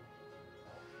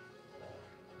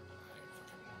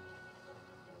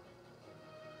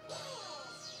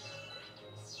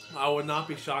 I would not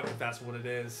be shocked if that's what it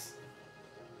is.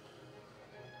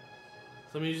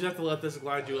 So I mean, you just have to let this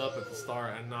glide you up at the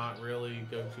start and not really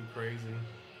go too crazy.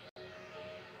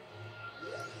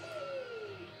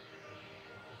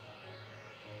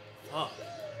 Fuck.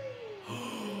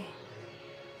 I'm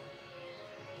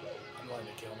going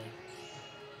to kill me.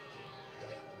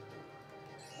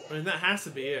 I mean, that has to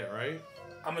be it, right?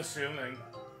 I'm assuming.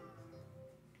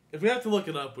 If we have to look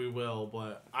it up, we will,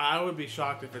 but I would be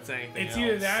shocked if it's anything It's else.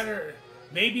 either that or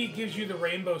maybe it gives you the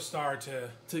rainbow star to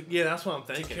Yeah, that's what I'm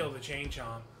thinking. kill the chain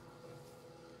chomp.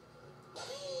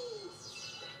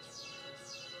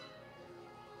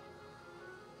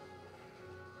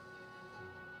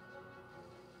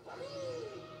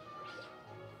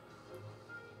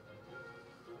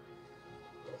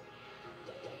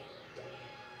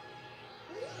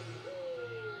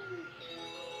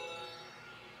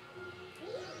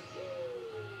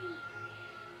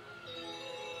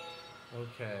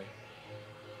 Okay.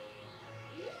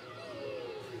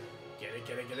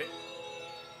 Get it.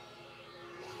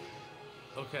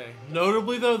 Okay.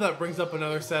 Notably, though, that brings up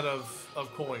another set of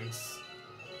coins.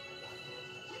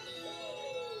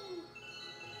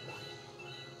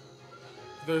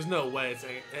 There's no way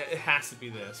it has to be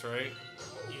this, right?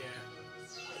 Yeah.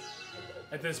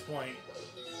 At this point,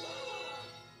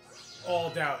 all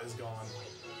doubt is gone.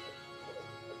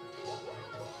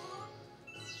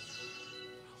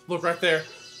 Look right there,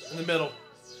 in the middle.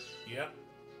 Yep.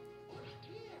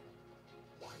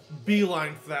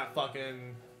 Beeline for that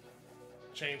fucking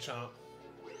chain chomp.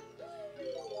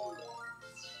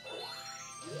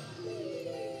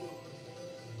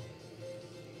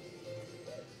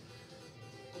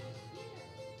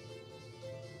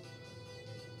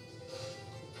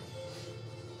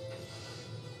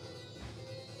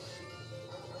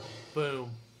 Boom.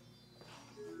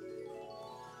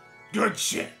 Good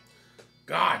shit.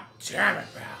 God damn it,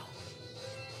 pal.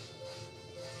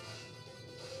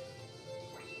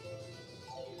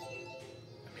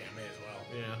 I mean, I may as well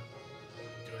Yeah.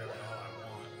 do whatever the hell I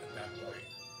want at that point.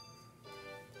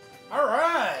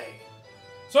 Alright!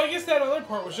 So I guess that other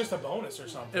part was just a bonus or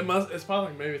something. It's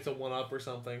probably maybe it's a 1-up or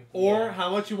something. Or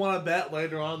how much you want to bet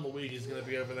later on Luigi's gonna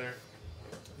be over there.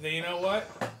 Then you know what?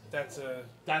 That's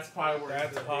probably where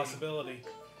a possibility.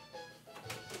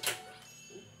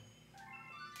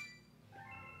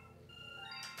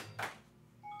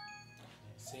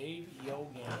 Save your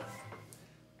game.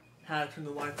 Had to turn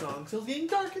the lights on because it's getting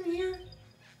dark in here.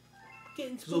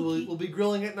 Getting So we'll be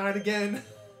grilling at night again.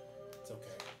 It's okay.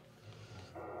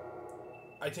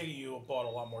 I take it you bought a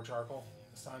lot more charcoal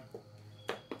this time?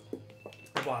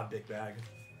 I bought a big bag.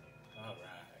 Alright.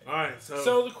 Alright,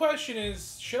 So the question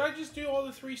is, should I just do all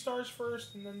the 3 stars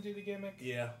first and then do the gimmick?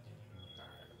 Yeah.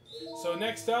 Alright. So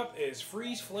next up is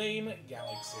Freeze Flame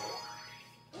Galaxy.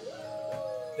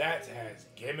 That has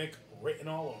gimmick written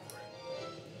all over it.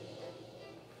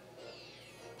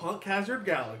 Punk Hazard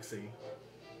Galaxy.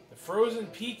 The Frozen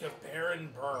Peak of Baron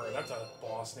Burr. That's a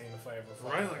boss name if I ever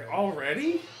find Right, like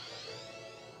already?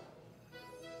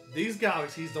 These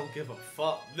galaxies don't give a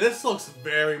fuck. This looks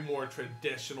very more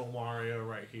traditional Mario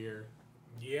right here.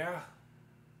 Yeah.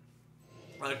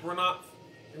 Like, we're not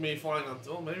maybe flying on...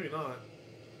 Oh, maybe not.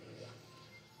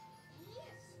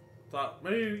 Thought,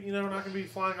 maybe, we're not going to be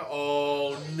flying on...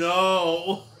 Oh,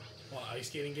 no! What, ice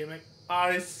skating gimmick?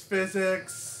 Ice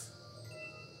physics.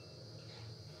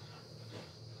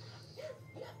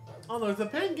 Oh, there's a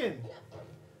penguin.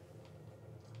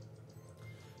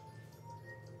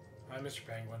 Hi, Mr.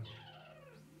 Penguin.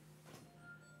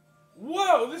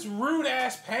 Whoa, this rude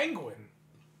ass penguin.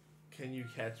 Can you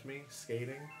catch me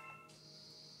skating?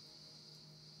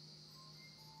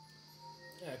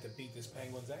 I have to beat this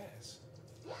penguin's ass.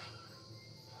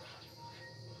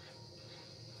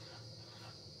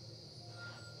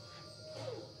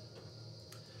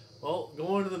 Well,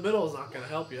 going to the middle is not going to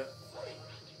help you.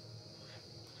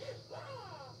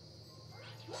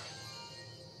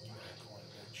 Give me that coin,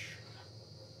 bitch.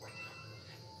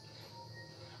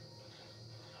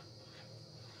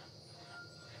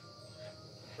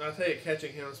 I tell you,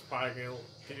 catching him is probably going to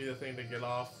give you the thing to get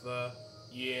off the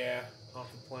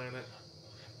planet.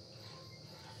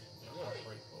 Yeah, I'm gonna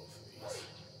break both of these.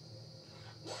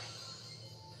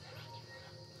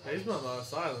 Hey, he's been on the other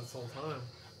side this whole time.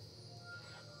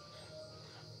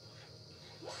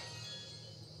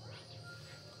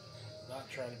 Not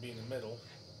trying to be in the middle.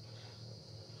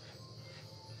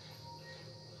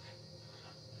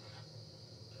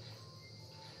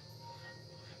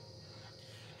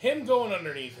 Him going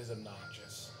underneath is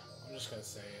obnoxious. I'm just gonna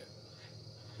say it.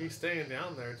 He's staying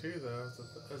down there too, though.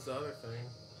 That's the other thing.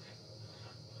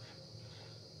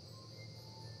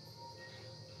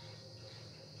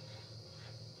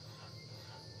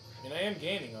 I mean, I am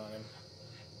gaining on him.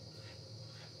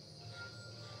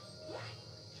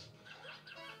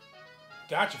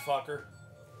 Gotcha, fucker.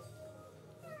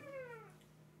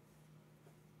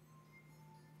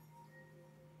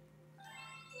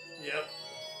 Yep.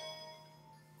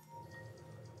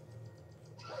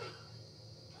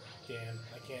 Damn,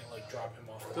 I can't like drop him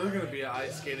off. There's gonna be an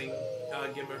ice skating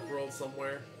gimmick world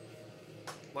somewhere,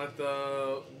 like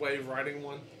the wave riding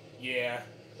one. Yeah.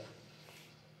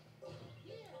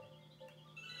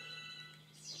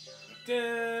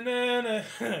 Da-na-na.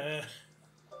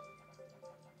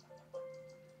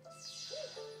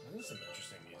 This is some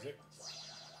interesting music.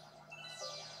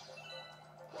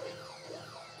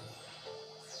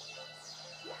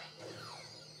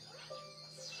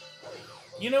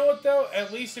 You know what though?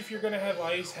 At least if you're gonna have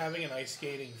ice, having an ice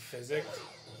skating physics,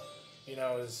 you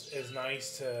know, is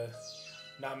nice to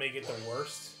not make it the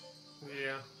worst.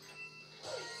 Yeah.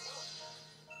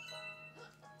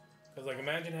 Cause like,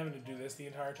 imagine having to do this the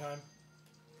entire time.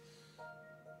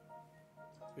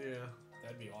 Yeah.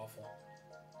 That'd be awful.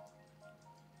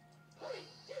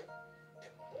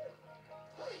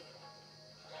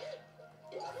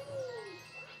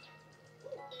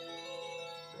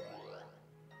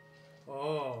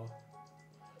 Oh.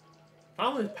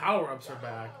 Finally, power-ups are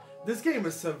back. This game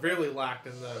is severely lacked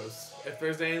in those. If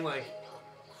there's any, like,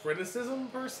 criticism,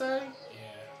 per se.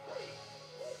 Yeah.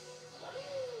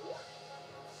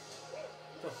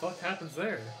 What the fuck happens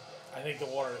there? I think the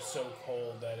water is so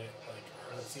cold that it, like,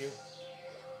 hurts you.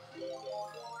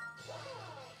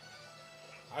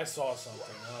 I saw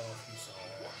something. I don't know if you saw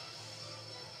that.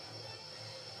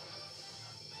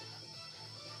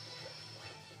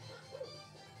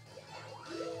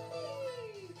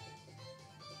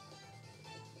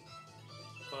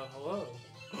 Hello.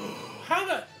 How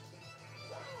the...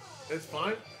 It's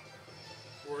fine.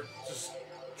 Or just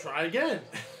try again.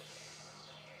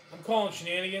 I'm calling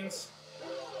shenanigans.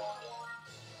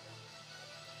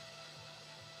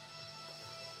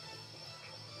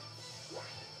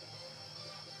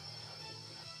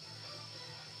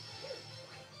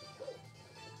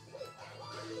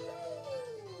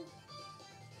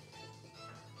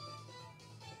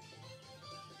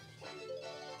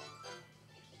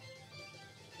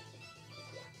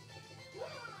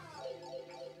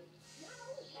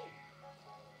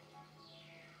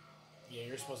 Yeah,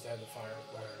 you're supposed to have the fire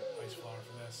or ice flower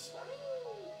for this.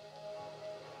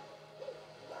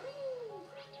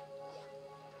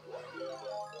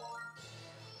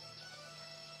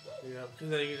 Yeah, because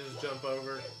then you can just jump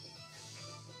over.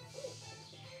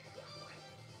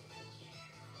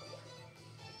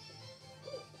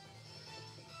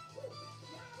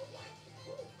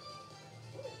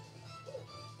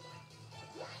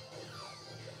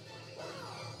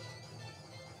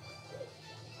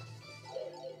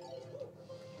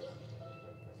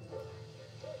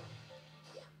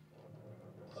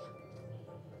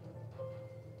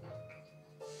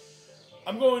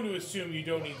 I'm going to assume you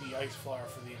don't need the ice flower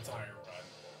for the entire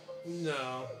run.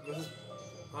 No. This is...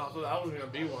 Oh, so that was going to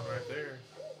be one right there.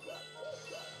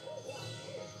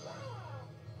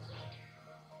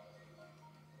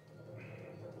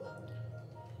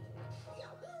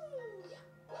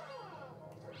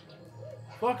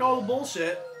 Fuck all the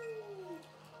bullshit.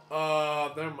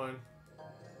 Never mind.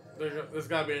 There's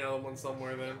got to be another one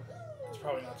somewhere then. It's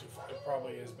probably not too far. It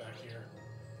probably is back here.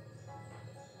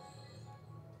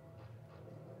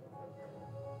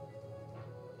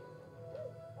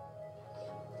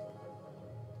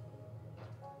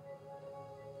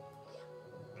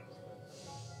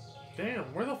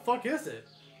 Damn, where the fuck is it?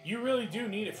 You really do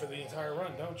need it for the entire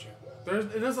run, don't you?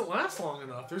 It doesn't last long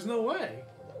enough. There's no way.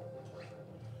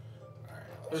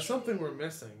 Alright. There's something we're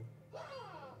missing.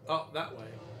 Oh, that way.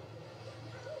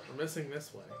 We're missing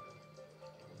this way.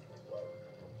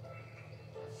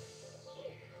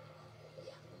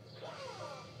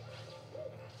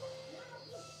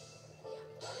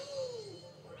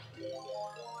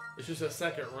 It's just a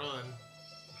second run.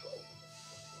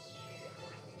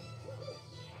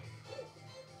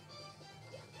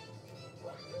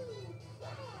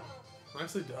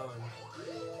 Nicely done.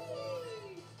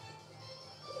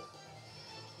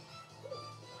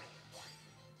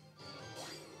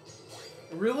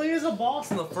 It really is a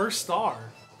boss in the first star.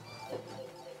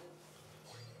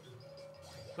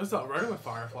 There's a regular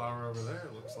fire flower over there,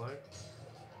 it looks like.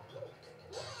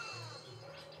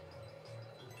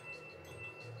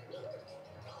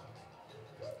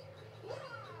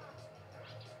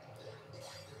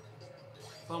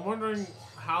 So I'm wondering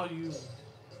how you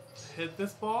hit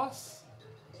this boss.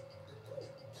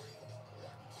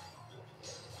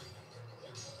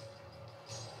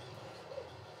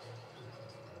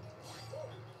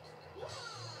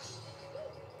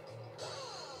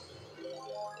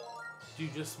 Do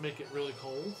you just make it really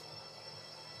cold?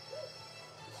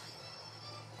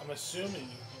 I'm assuming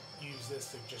you use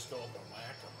this to just go up and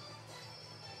whack them.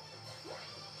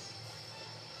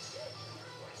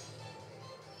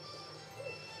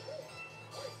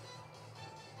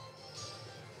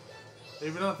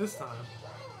 Maybe not this time.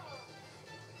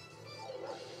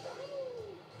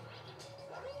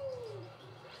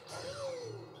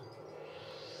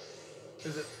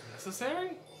 Is it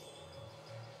necessary?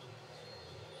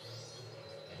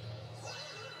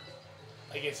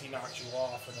 I guess he knocks you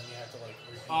off, and then you have to like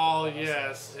repeat. Oh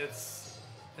yes,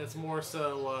 it's more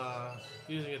so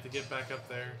using it to get back up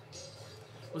there.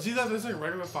 Well, see that there's like a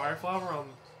regular fire flower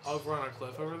over on a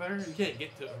cliff over there. You can't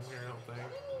get to it from here, I don't think.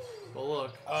 But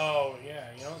look. Oh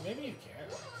yeah, you know maybe you can.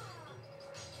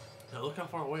 Now look how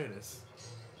far away it is.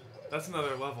 That's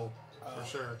another level for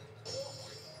sure.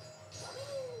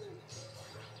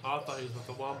 Oh, I thought he was with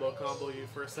the wombo combo you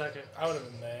for a second. I would have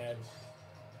been mad.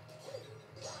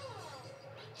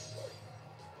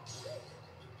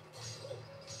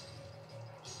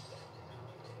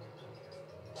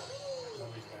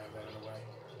 Nobody's gonna have that in a way.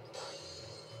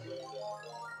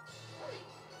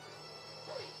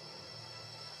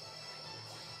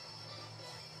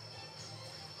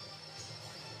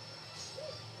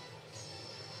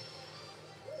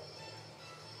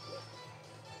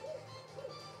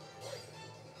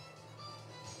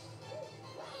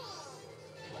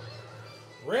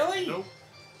 Really? Nope.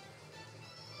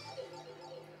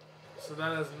 So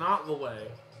that is not the way.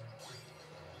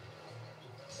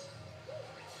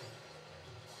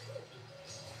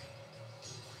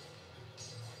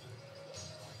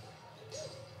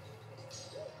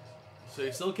 So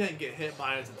you still can't get hit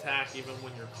by its attack even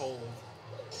when you're cold.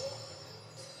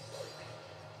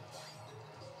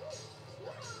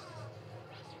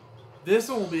 This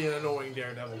one will be an annoying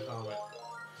Daredevil comment.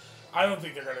 I don't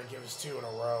think they're gonna give us 2 in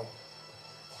a row.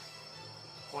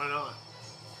 Why not?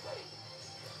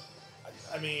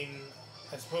 I mean,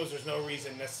 I suppose there's no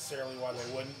reason necessarily why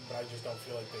they wouldn't, but I just don't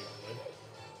feel like they would.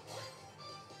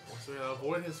 So we're gonna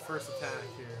avoid his first attack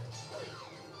here.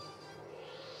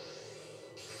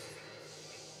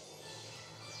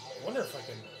 I wonder if I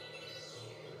can...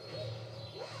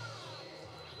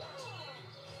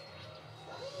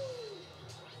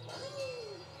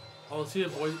 Oh, is he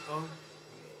avoid?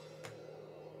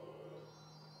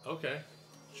 Okay,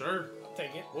 sure. I'll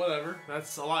take it. Whatever.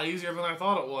 That's a lot easier than I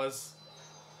thought it was.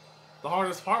 The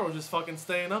hardest part was just fucking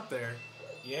staying up there.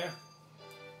 Yeah.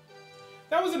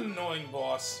 That was an annoying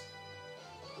boss.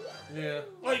 Yeah.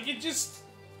 Like, it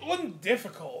wasn't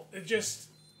difficult. It just...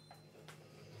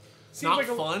 seemed Not like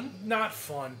fun? Not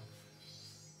fun.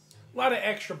 A lot of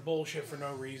extra bullshit for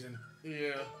no reason.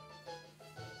 Yeah.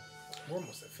 We're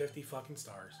almost at 50 fucking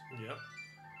stars. Yep.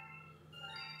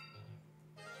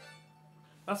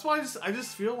 That's why I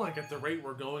just feel like at the rate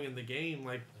we're going in the game,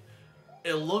 like,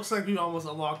 it looks like we almost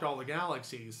unlocked all the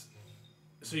galaxies.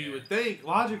 So you would think,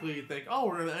 logically, you'd think, oh,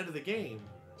 we're at the end of the game.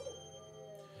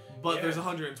 But Yeah. there's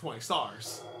 120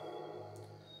 stars.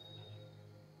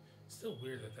 Still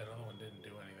weird that other one didn't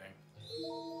do anything.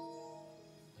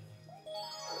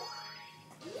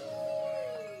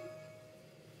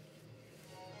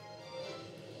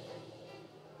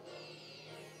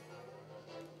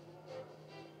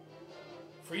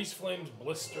 Freeze Flame's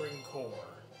Blistering Core.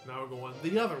 Now we're going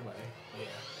the other way. Yeah.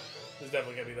 This is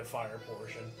definitely going to be the fire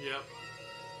portion. Yep.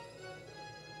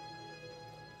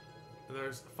 And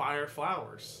there's fire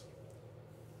flowers.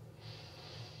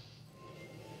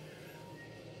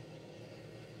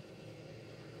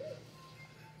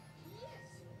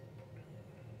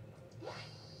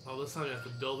 Oh, this time you have to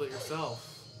build it yourself.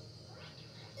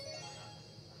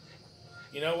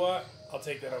 You know what? I'll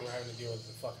take that over having to deal with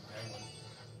the fucking penguin.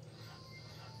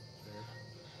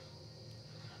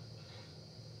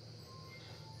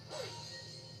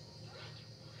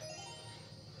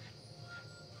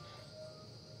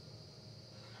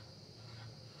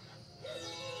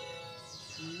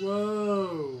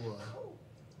 Whoa!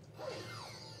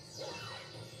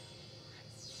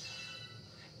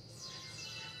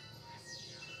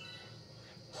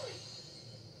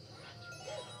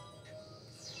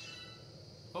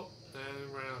 Oh,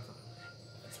 and ran out of time.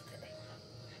 That's okay.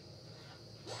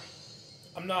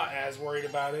 I'm not as worried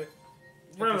about it.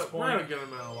 We're at a good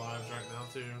amount of lives right now,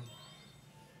 too.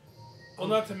 Well,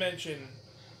 not to mention,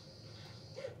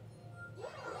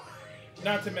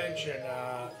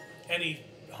 any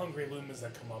hungry Lumas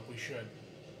that come up, we should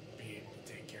be able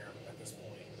to take care of them at this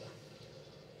point.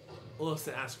 Unless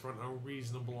they ask for an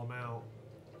unreasonable amount.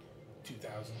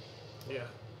 2,000. Yeah.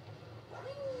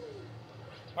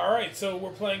 Alright, so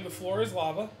we're playing The Floor is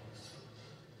Lava.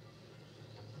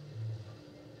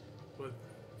 With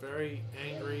very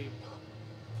angry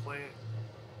plant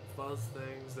fuzz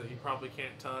things that you probably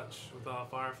can't touch without a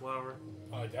fire flower.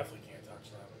 Oh, I definitely can't touch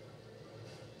them.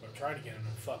 But I'm trying to get him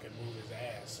to fucking move his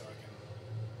ass so I can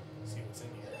see what's in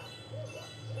here.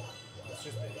 It's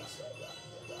just biddies.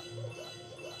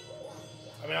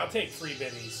 I mean, I'll take 3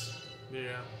 biddies.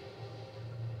 Yeah.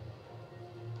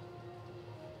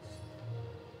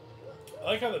 I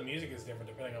like how the music is different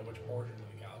depending on which portion of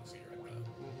the galaxy you're in.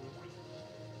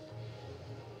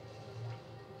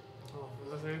 Oh,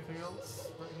 is there anything else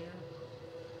right here?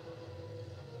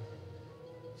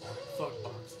 Fuck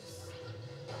boxes.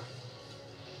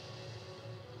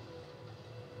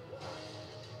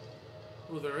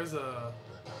 Oh, there is a...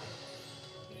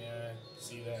 Yeah,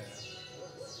 see that.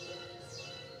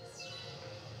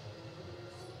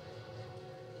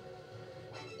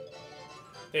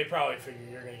 They probably figure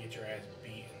you're gonna get your ass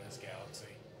beat in this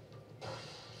galaxy.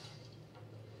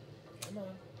 Come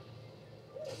on.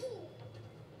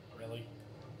 Really?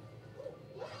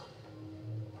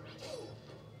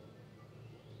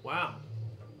 Wow.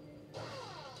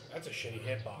 That's a shitty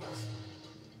hitbox.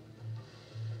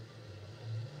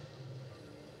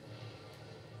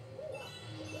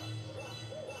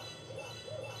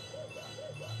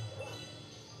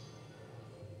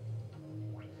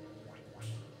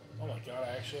 Oh my god, I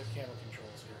actually have camera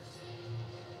controls here.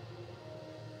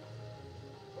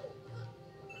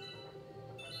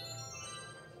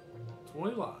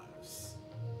 $20 lives.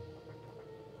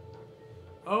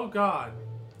 Oh god.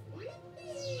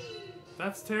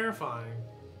 That's terrifying.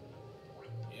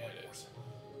 Yeah, it is.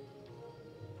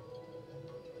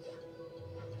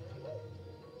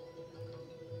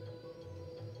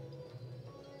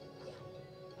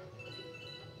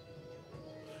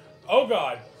 Oh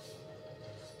god!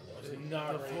 I was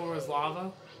not The ready. floor is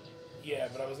lava? Yeah,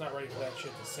 but I was not ready for that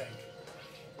shit to sink.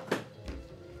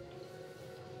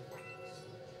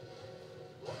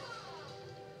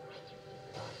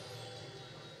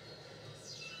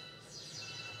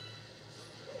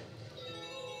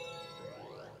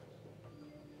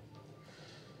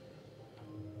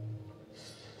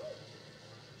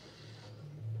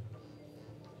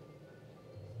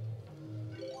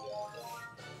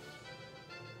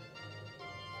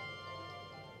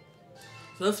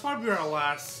 So this might be our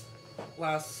last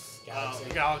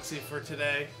galaxy for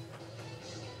today.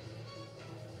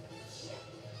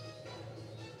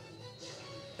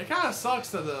 It kind of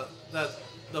sucks that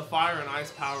the fire and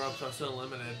ice power-ups are so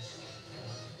limited.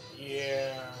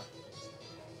 Yeah.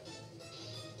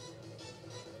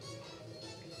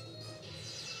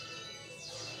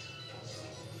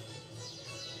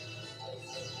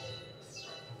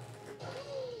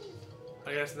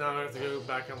 I guess now I have to go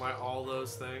back and light all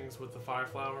those things with the fire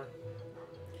flower.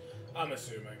 I'm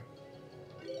assuming.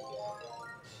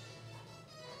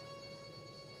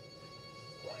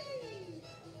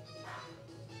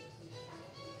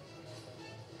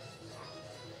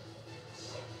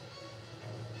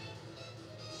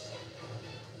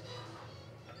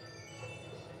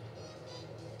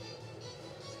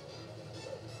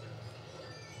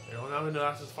 Yeah, well, now we know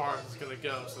that's as far as it's gonna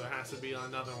go, so there has to be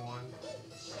another one.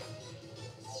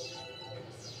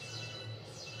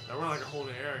 Now we're in like a whole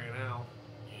new area now.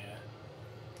 Yeah.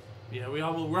 Yeah, we're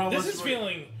almost. This is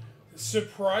feeling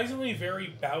surprisingly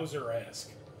very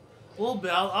Bowser-esque. A little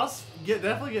bit. I was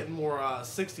definitely getting more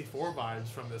 64 vibes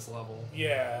from this level.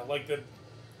 Yeah, like the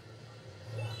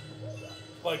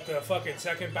fucking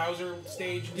second Bowser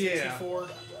stage in 64.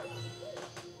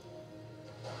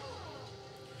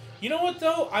 You know what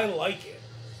though? I like it.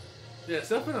 Yeah, it's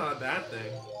definitely not a bad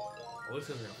thing. Well, this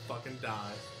guy's gonna fucking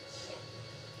die.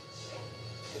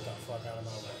 Get the fuck out of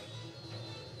my way.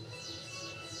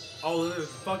 Oh, there's a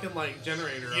fucking, like,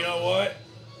 generator. You know what?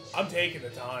 I'm taking the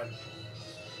time.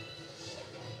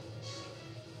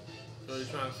 So you're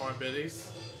trying to farm biddies?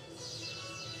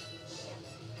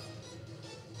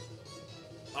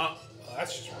 Oh,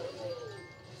 that's just rude.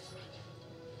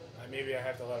 Maybe I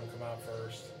have to let them come out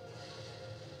first.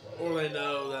 Or they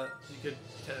know that you could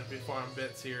technically farm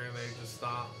bits here and they just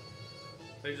stop.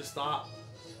 They just stop.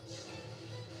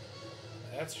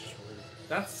 That's just rude.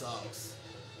 That sucks.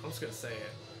 I'm just gonna say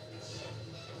it.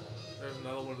 There's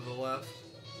another one to the left.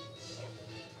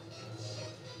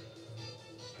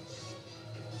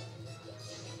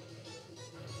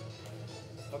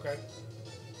 Okay.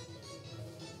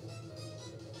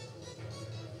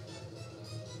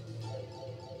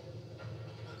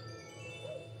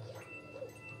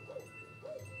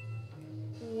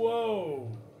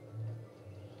 Whoa.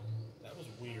 That was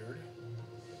weird.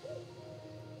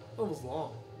 That was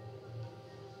long.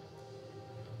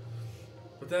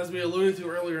 But as we alluded to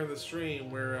earlier in the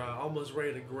stream, we're almost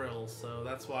ready to grill, so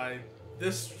that's why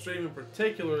this stream in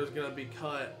particular is going to be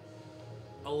cut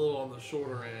a little on the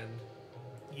shorter end.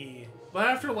 Yeah. But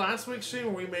after last week's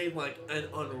stream where we made like an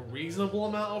unreasonable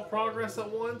amount of progress at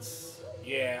once.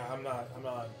 Yeah, I'm not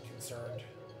concerned.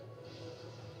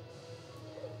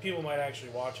 People might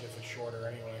actually watch it if it's shorter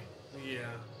anyway.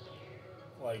 Yeah.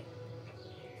 Like,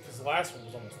 because the last one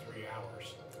was almost 3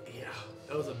 hours. Yeah,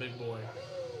 that was a big boy.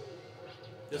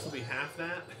 This will be half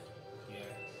that? Yeah,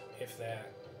 if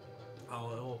that.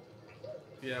 Oh,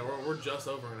 yeah, we're just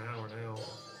over an hour now.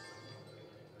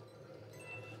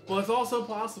 Well, it's also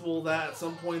possible that at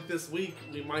some point this week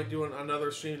we might do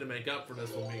another stream to make up for this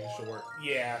one being short.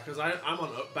 Yeah. Because I'm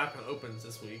back on opens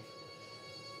this week.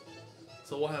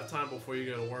 So we'll have time before you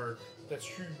go to work. That's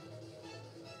true.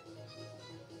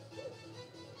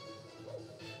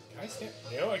 Can I stand?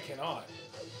 No, I cannot.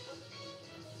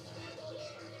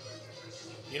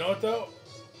 You know what, though?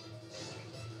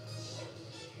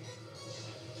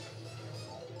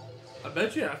 I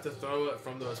bet you have to throw it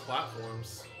from those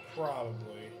platforms.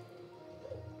 Probably.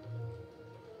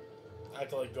 I have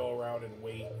to, like, go around and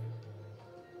wait.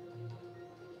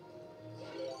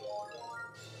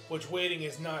 Which waiting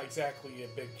is not exactly a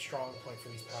big strong point for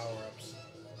these power-ups.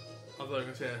 I was going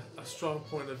to say a strong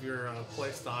point of your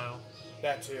play style.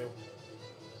 That too.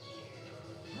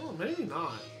 Oh, maybe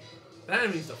not.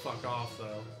 That needs to fuck off,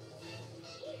 though.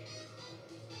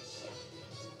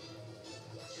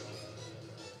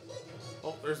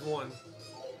 Oh, there's one.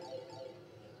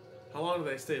 How long do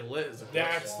they stay lit is the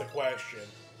question. That's the question.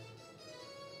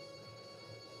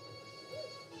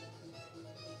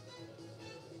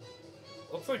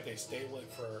 Looks like they stay lit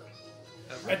for,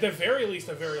 at the very least,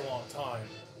 a very long time.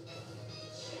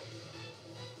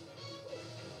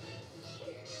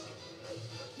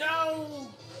 No!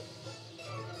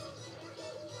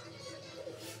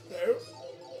 No.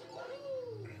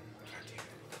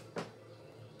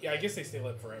 Yeah, I guess they stay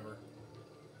lit forever.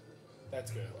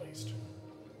 That's good, at least.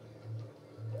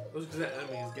 Those because that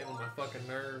enemy is getting on my fucking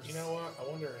nerves. You know what? I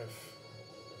wonder if...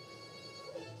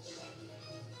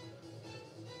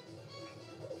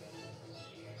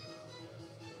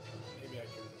 maybe I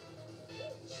can...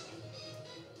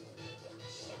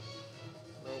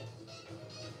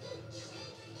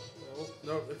 Nope.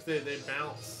 Nope. If they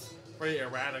bounce pretty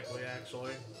erratically,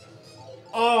 actually.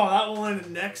 Oh, that one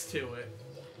landed next to it.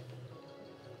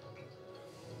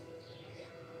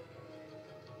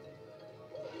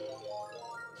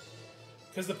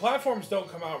 Because the platforms don't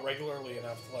come out regularly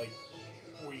enough to, like,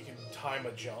 where you can time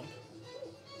a jump.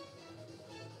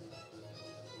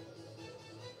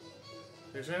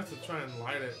 You're gonna have to try and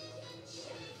light it.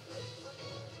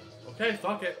 Okay,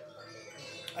 fuck it.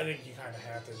 I think you kind of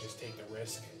have to just take the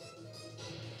risk.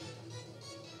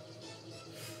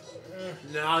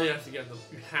 Now you have to get on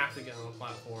the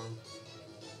platform.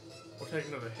 Or take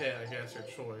another hit, I guess, your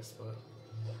choice, but...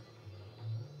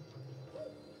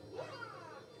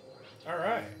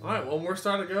 Alright. Alright, one more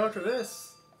star to go after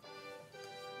this.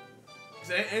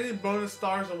 Any bonus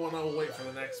stars and whatnot, we'll wait for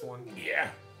the next one. Yeah.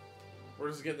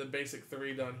 We're just getting the basic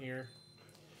 3 done here.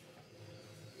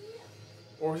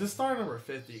 Or is this star number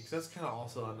 50? Because that's kind of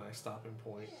also a nice stopping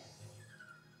point.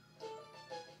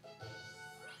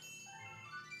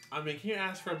 I mean, can you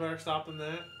ask for a better stop than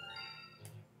that?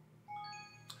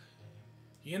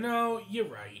 You know, you're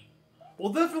right.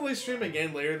 We'll definitely stream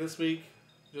again later this week.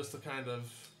 Just to kind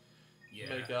of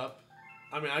make up.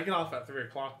 I mean, I get off at 3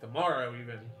 o'clock tomorrow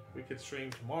even. We could stream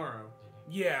tomorrow.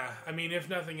 Yeah, I mean, if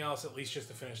nothing else, at least just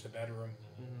to finish the bedroom.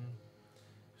 Mm-hmm.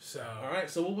 So. Alright,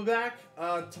 so we'll be back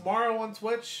tomorrow on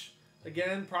Twitch.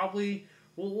 Again, probably,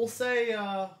 we'll say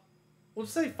We'll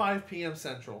say 5 p.m.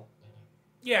 Central.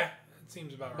 Yeah, it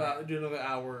seems about right. About do another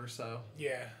hour or so.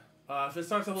 Yeah. If it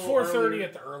starts a little 4:30 earlier,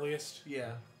 at the earliest.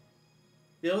 Yeah.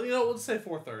 Yeah, you know, we'll say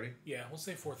 4:30. Yeah, we'll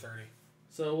say 4:30.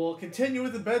 So we'll continue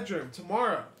with the bedroom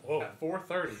tomorrow Whoa. at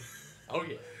 4:30. Oh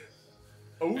yeah.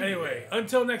 Anyway,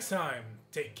 until next time,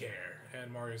 take care.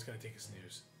 And Mario's gonna take a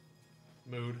snooze.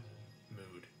 Mood.